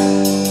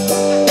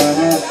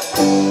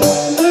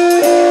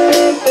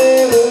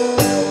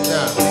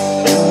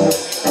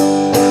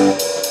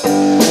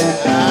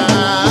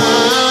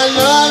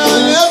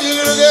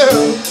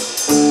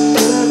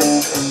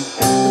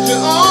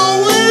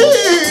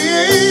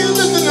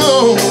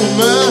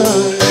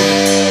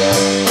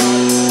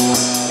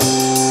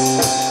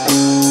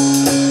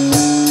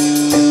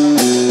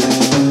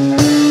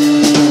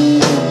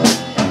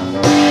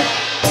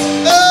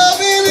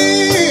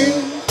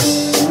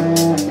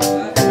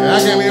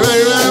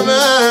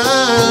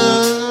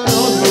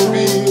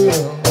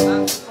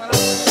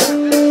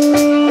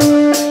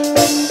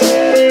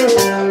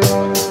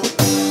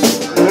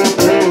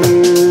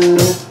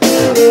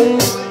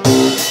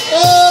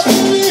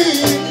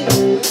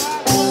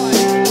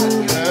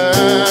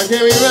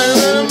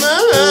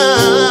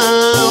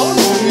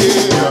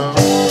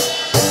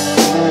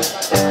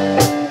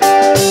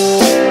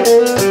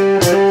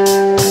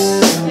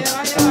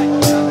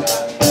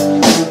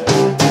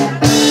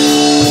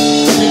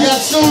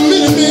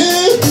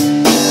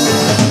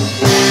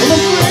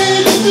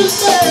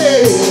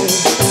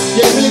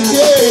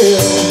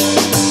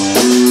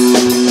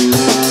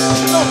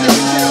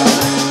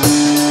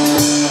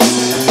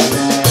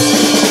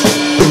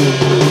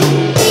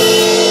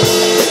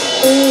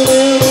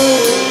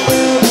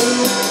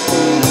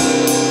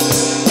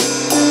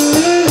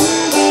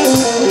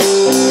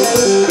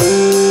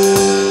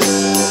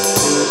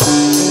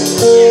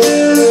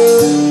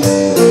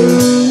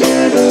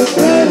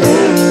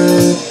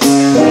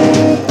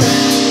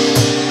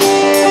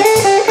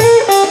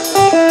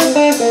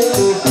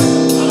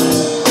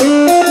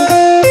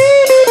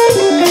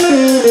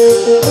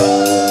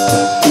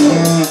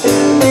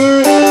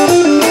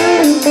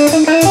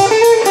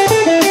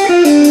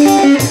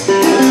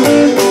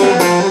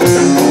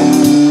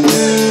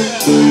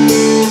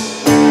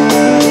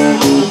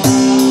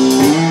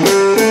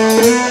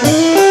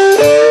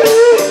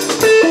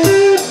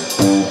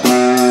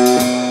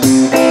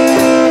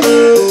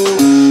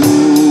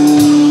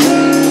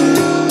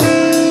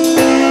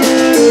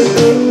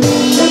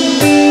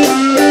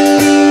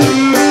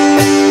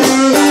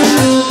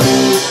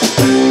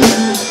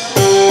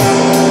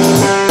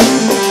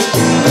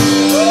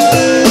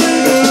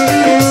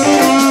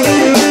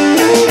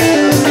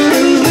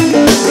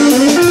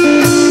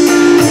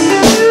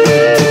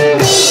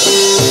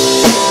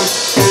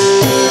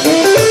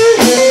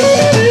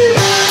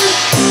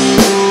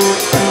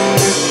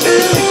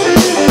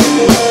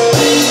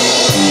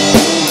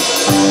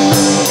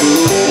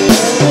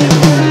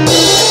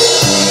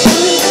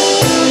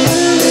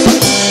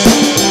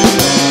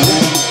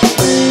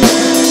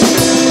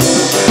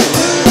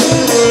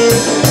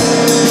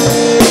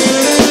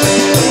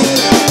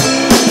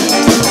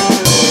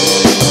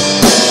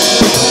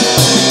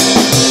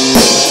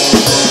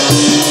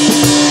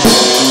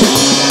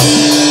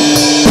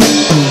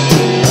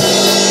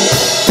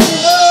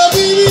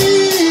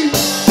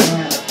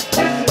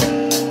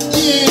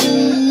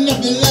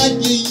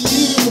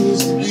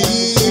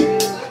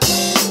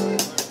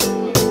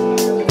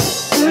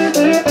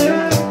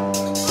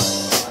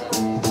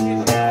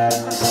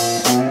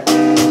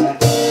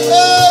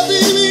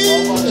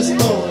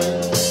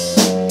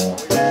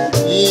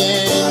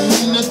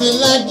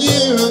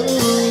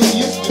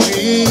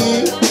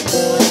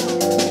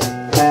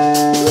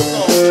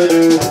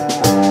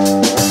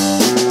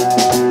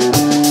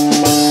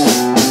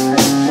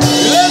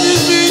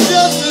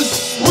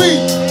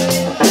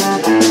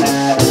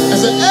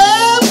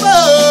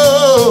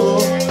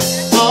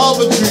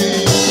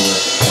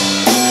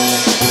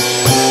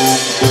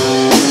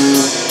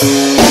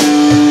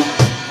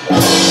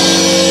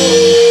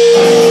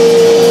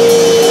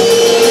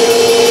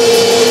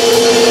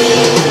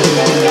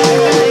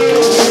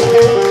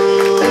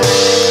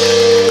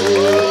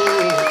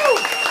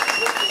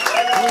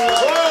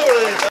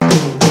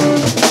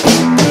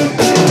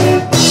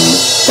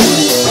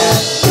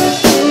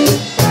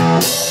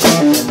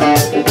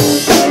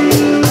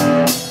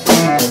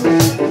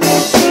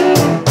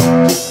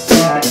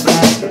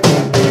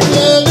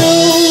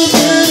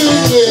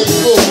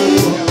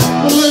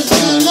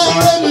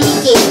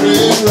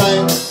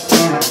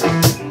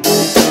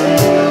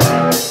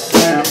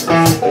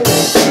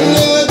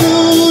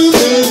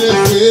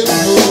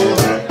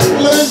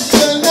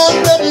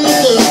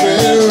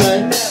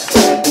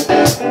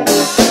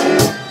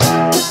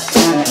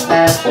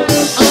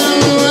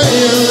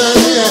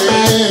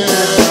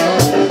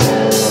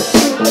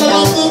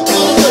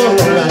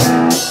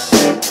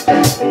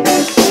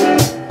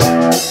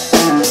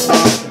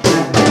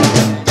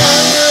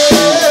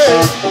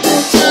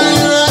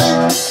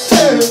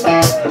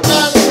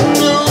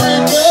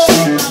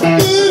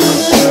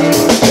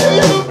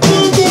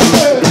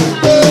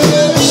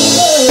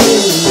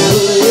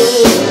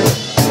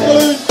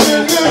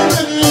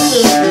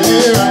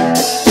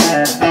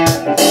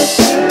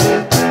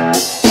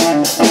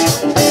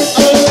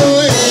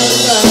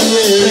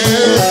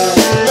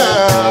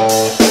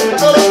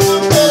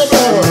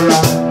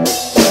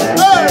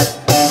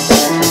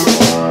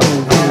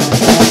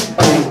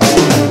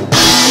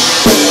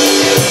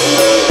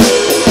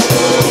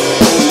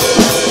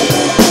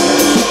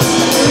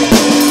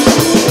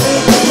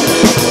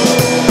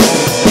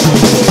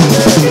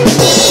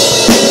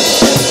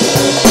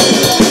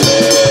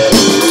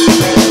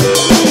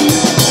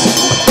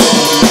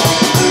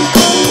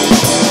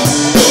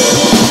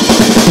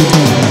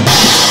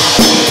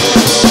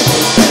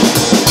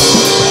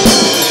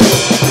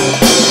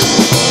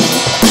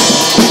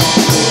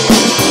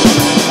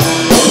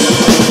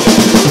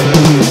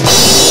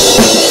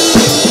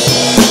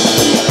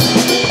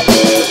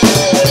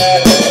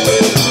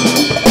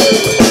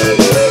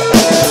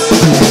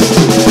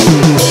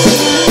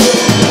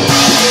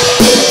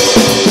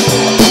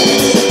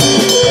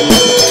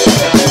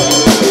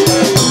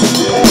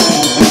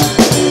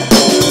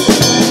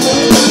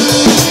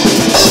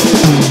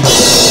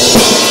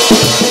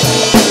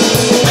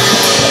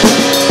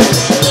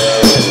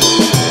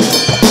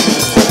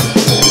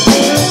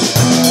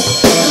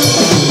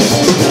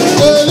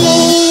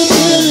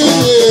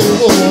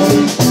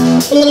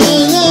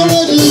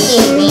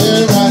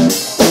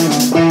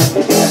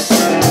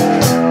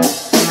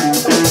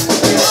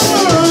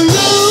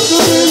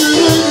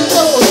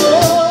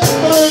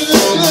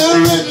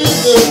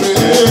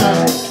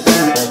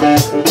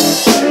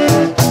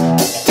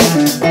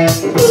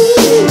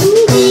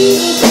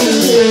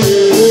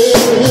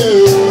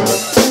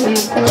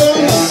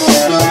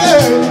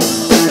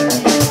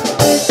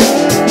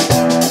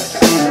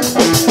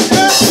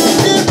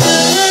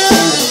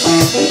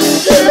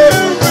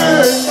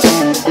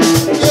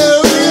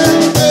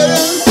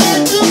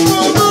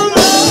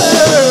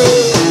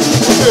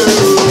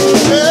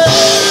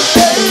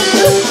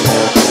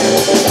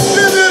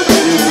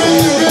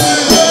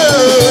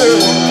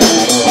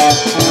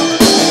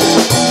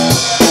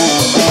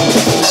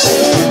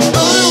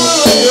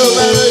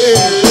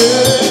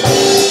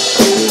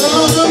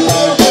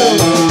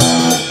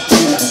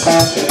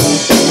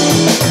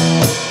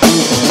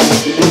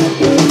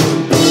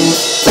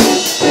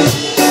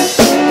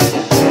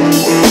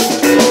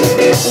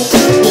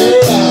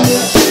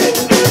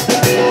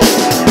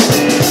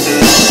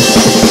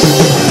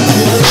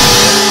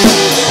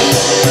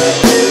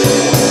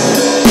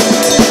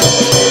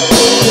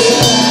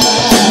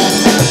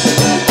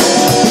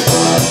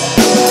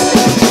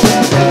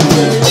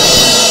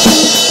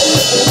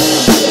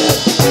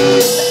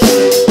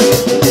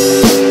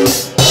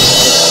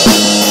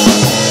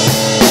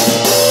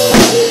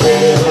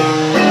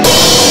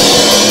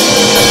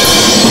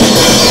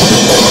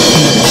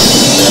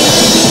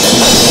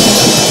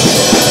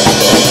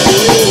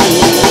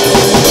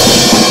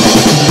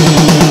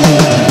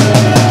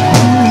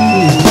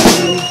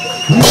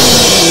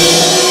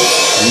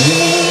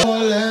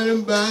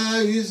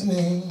 his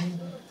name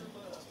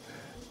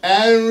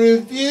and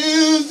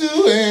refused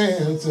to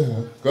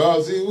answer,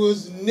 'cause he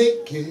was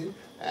naked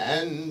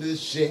and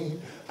ashamed.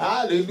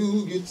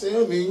 Hallelujah,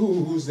 tell me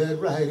who's that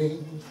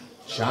writing?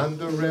 John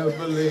the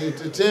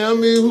Revelator, tell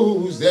me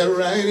who's that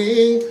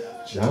writing?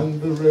 John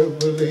the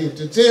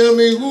Revelator, tell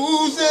me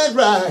who's that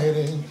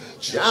writing?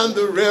 John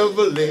the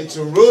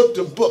Revelator wrote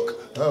the book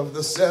of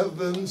the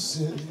 7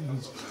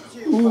 sins.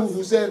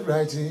 Who's that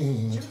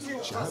writing?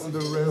 John the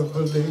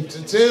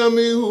Revelator, tell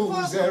me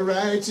who's that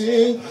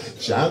writing?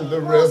 John the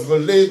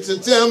Revelator,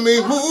 tell me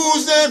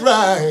who's that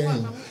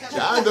writing?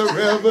 John the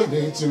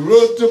Revelator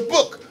wrote the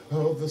book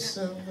of the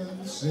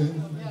 7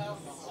 sins.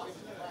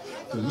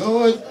 The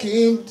Lord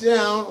came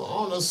down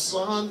on a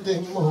Sunday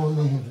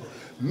morning.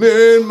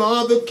 Mary and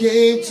Martha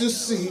came to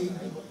see.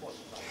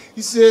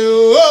 He said,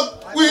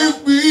 up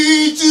with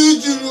me to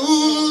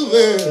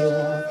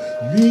Jerusalem,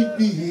 meet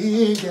me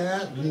in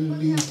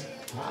Galilee.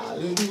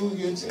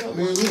 Hallelujah, tell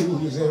me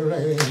who's that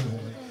writing?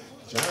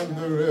 John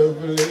the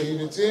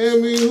Revelator, tell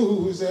me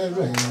who's that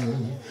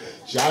writing?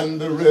 John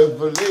the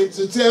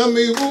Revelator, tell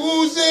me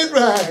who's that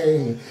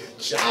writing?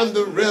 John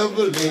the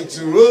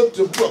Revelator wrote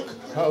the book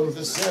of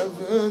the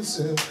 7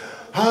 sins.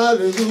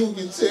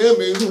 Hallelujah, tell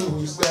me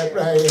who's that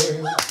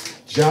writing?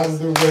 John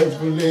the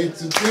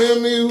Revelator, tell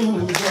me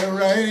who's that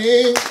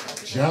writing?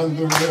 John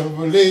the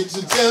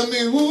Revelator, tell me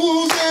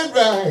who's that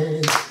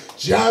writing?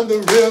 John the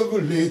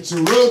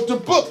Revelator wrote the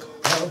book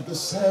of the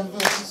 7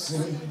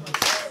 sins.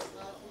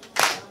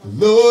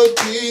 The Lord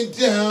came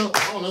down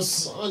on a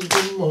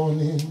Sunday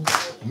morning.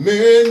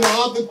 Mary and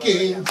Martha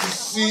came to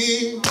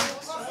see.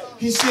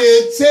 He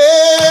said,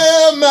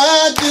 tell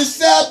my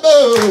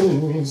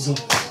disciples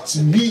to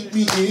meet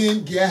me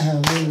in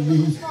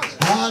Galilee.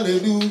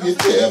 Hallelujah,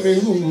 tell me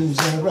who's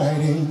that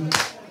writing?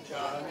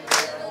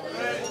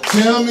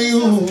 Tell me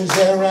who's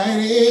that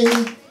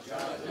writing?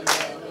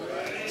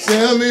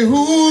 Tell me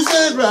who's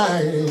that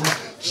writing?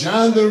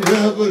 John the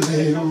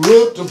Revelator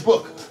wrote the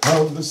book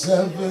of the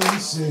 7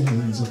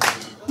 sins.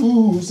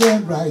 Who's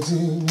that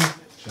writing?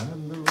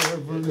 John the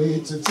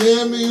Revelator,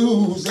 tell me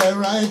who's that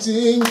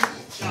writing?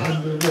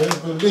 John the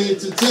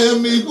Revelator, tell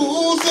me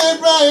who's that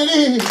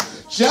writing?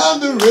 John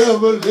the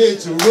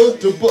Revelator wrote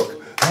the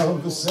book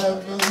of the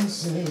 7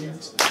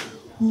 sins.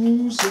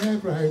 Who's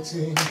that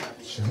writing?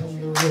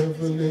 John the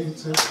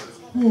Revelator.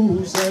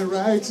 Who's that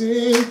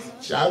writing?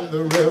 John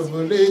the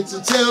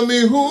Revelator, tell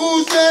me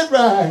who's that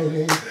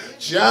writing?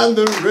 John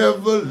the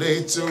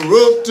Revelator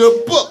wrote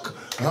the book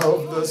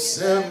of the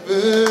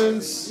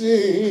 7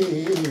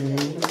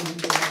 sins.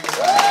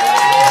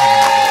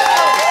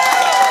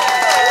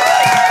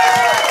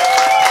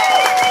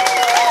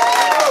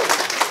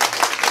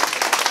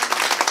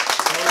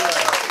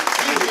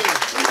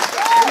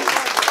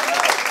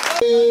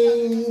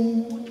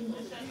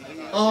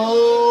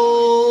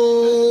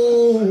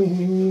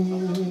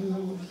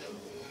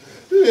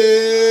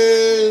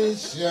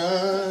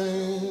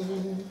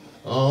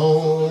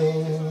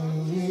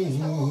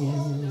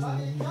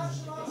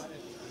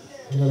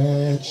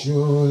 Let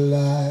your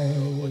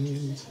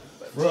light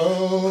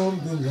from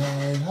the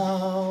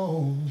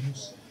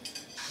lighthouse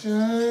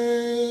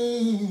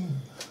shine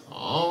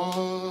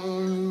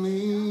on me.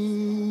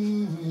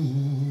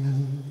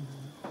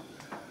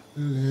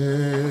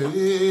 Let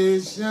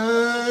it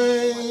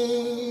shine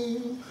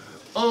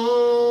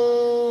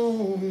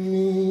on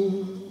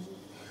me.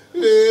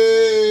 Let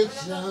it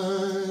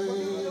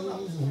shine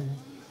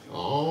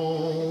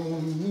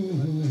on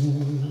me.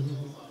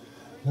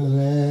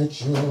 Let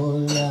your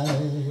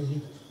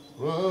light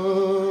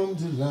from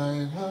the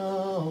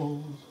lighthouse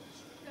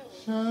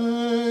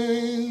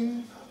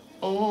shine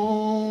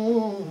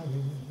on.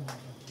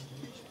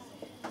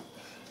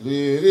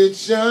 Let it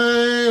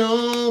shine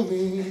on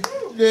me.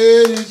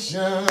 Let it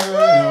shine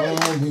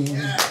on me.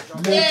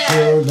 Let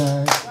your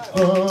light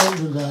from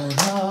the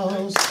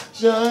lighthouse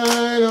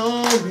shine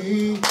on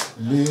me.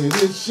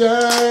 Let it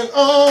shine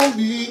on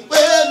me.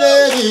 Well,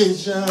 let it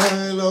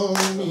shine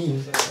on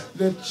me.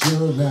 Let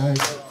your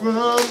light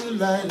from the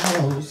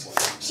lighthouse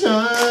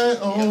shine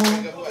on.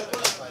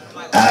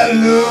 I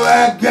know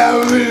I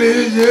got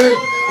religion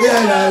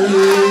and I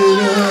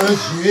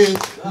leadership.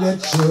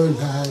 Let your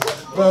light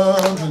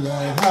from the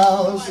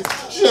lighthouse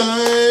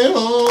shine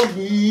on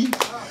me.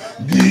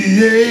 The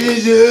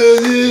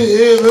angels in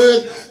heaven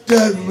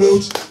that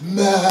wrote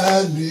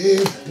my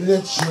name.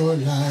 Let your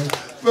light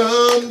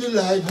from the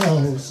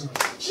lighthouse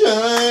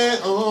shine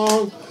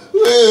on.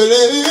 Well,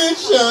 let it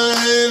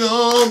shine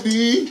on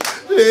me.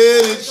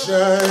 Let it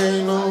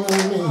shine on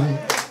me.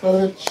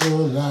 Let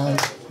your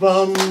light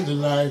from the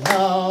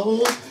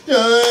lighthouse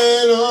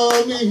shine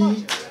on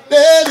me.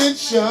 Let it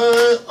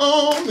shine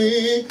on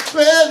me.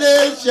 Let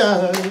it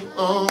shine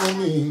on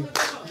me.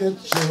 Let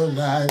your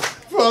light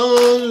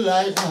from the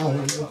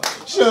lighthouse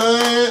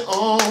shine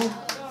on.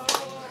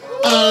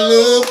 I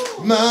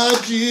love my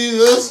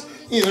Jesus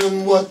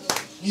in what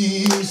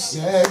you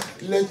said.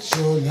 Let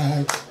your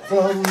light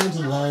from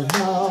the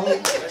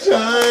lighthouse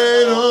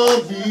shine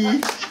on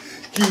me.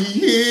 He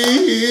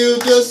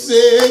healed the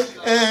sick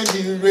and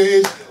he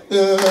raised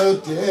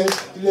Let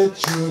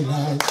your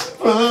light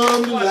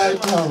from the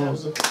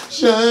lighthouse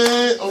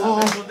shine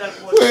on.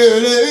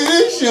 Well, let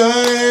it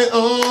shine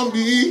on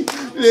me.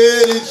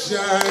 Let it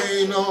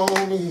shine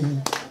on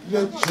me.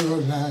 Let your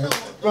light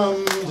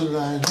from the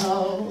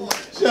lighthouse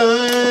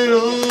shine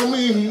on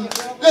me.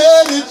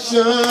 Let it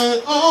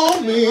shine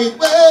on me.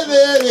 Well,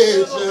 let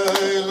it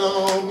shine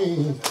on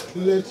me.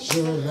 Let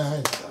your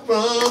light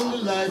from the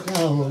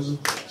lighthouse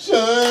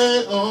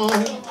shine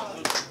on.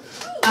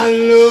 I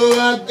know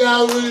I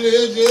got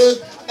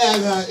religious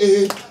and I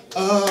ain't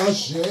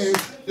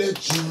ashamed.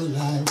 Let your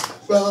light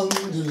from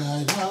the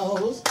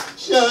lighthouse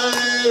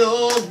shine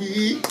on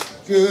me.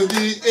 Cause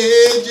the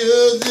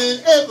angels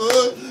in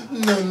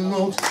heaven, none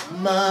knows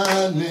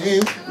my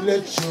name.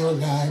 Let your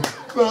light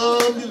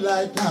from the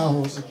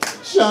lighthouse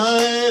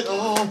shine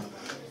on.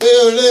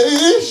 Let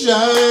it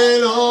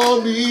shine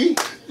on me.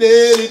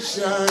 Let it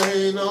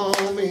shine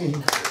on me.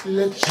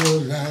 Let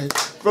your light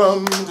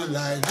from the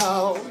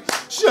lighthouse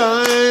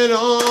shine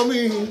on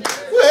me.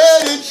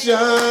 Let it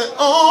shine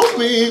on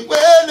me.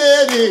 Well,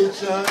 let it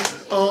shine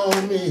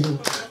on me.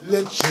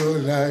 Let your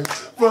light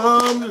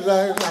from the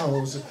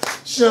lighthouse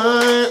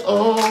shine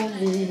on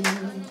me.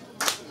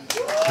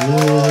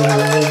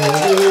 Let it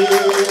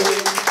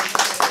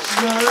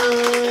shine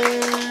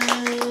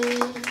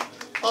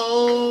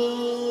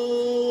on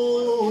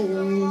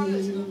me.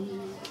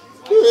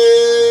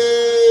 Let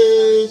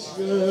it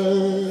shine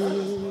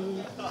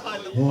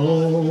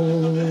on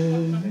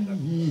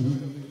me.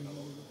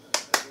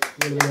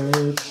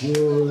 Let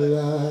your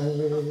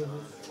light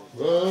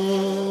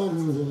from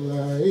the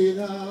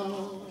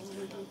lighthouse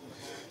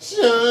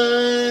shine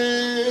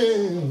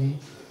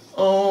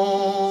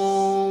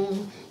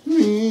on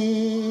me.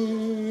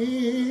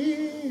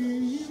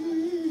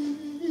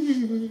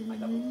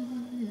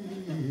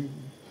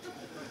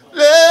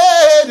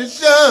 Let it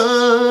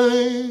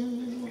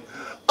shine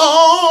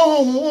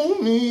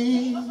on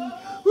me.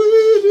 Let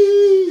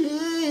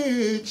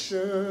it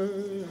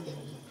shine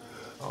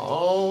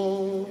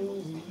on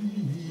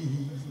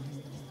me.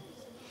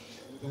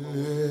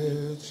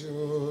 Let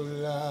your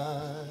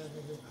light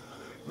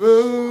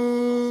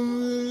burn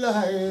the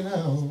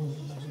lighthouse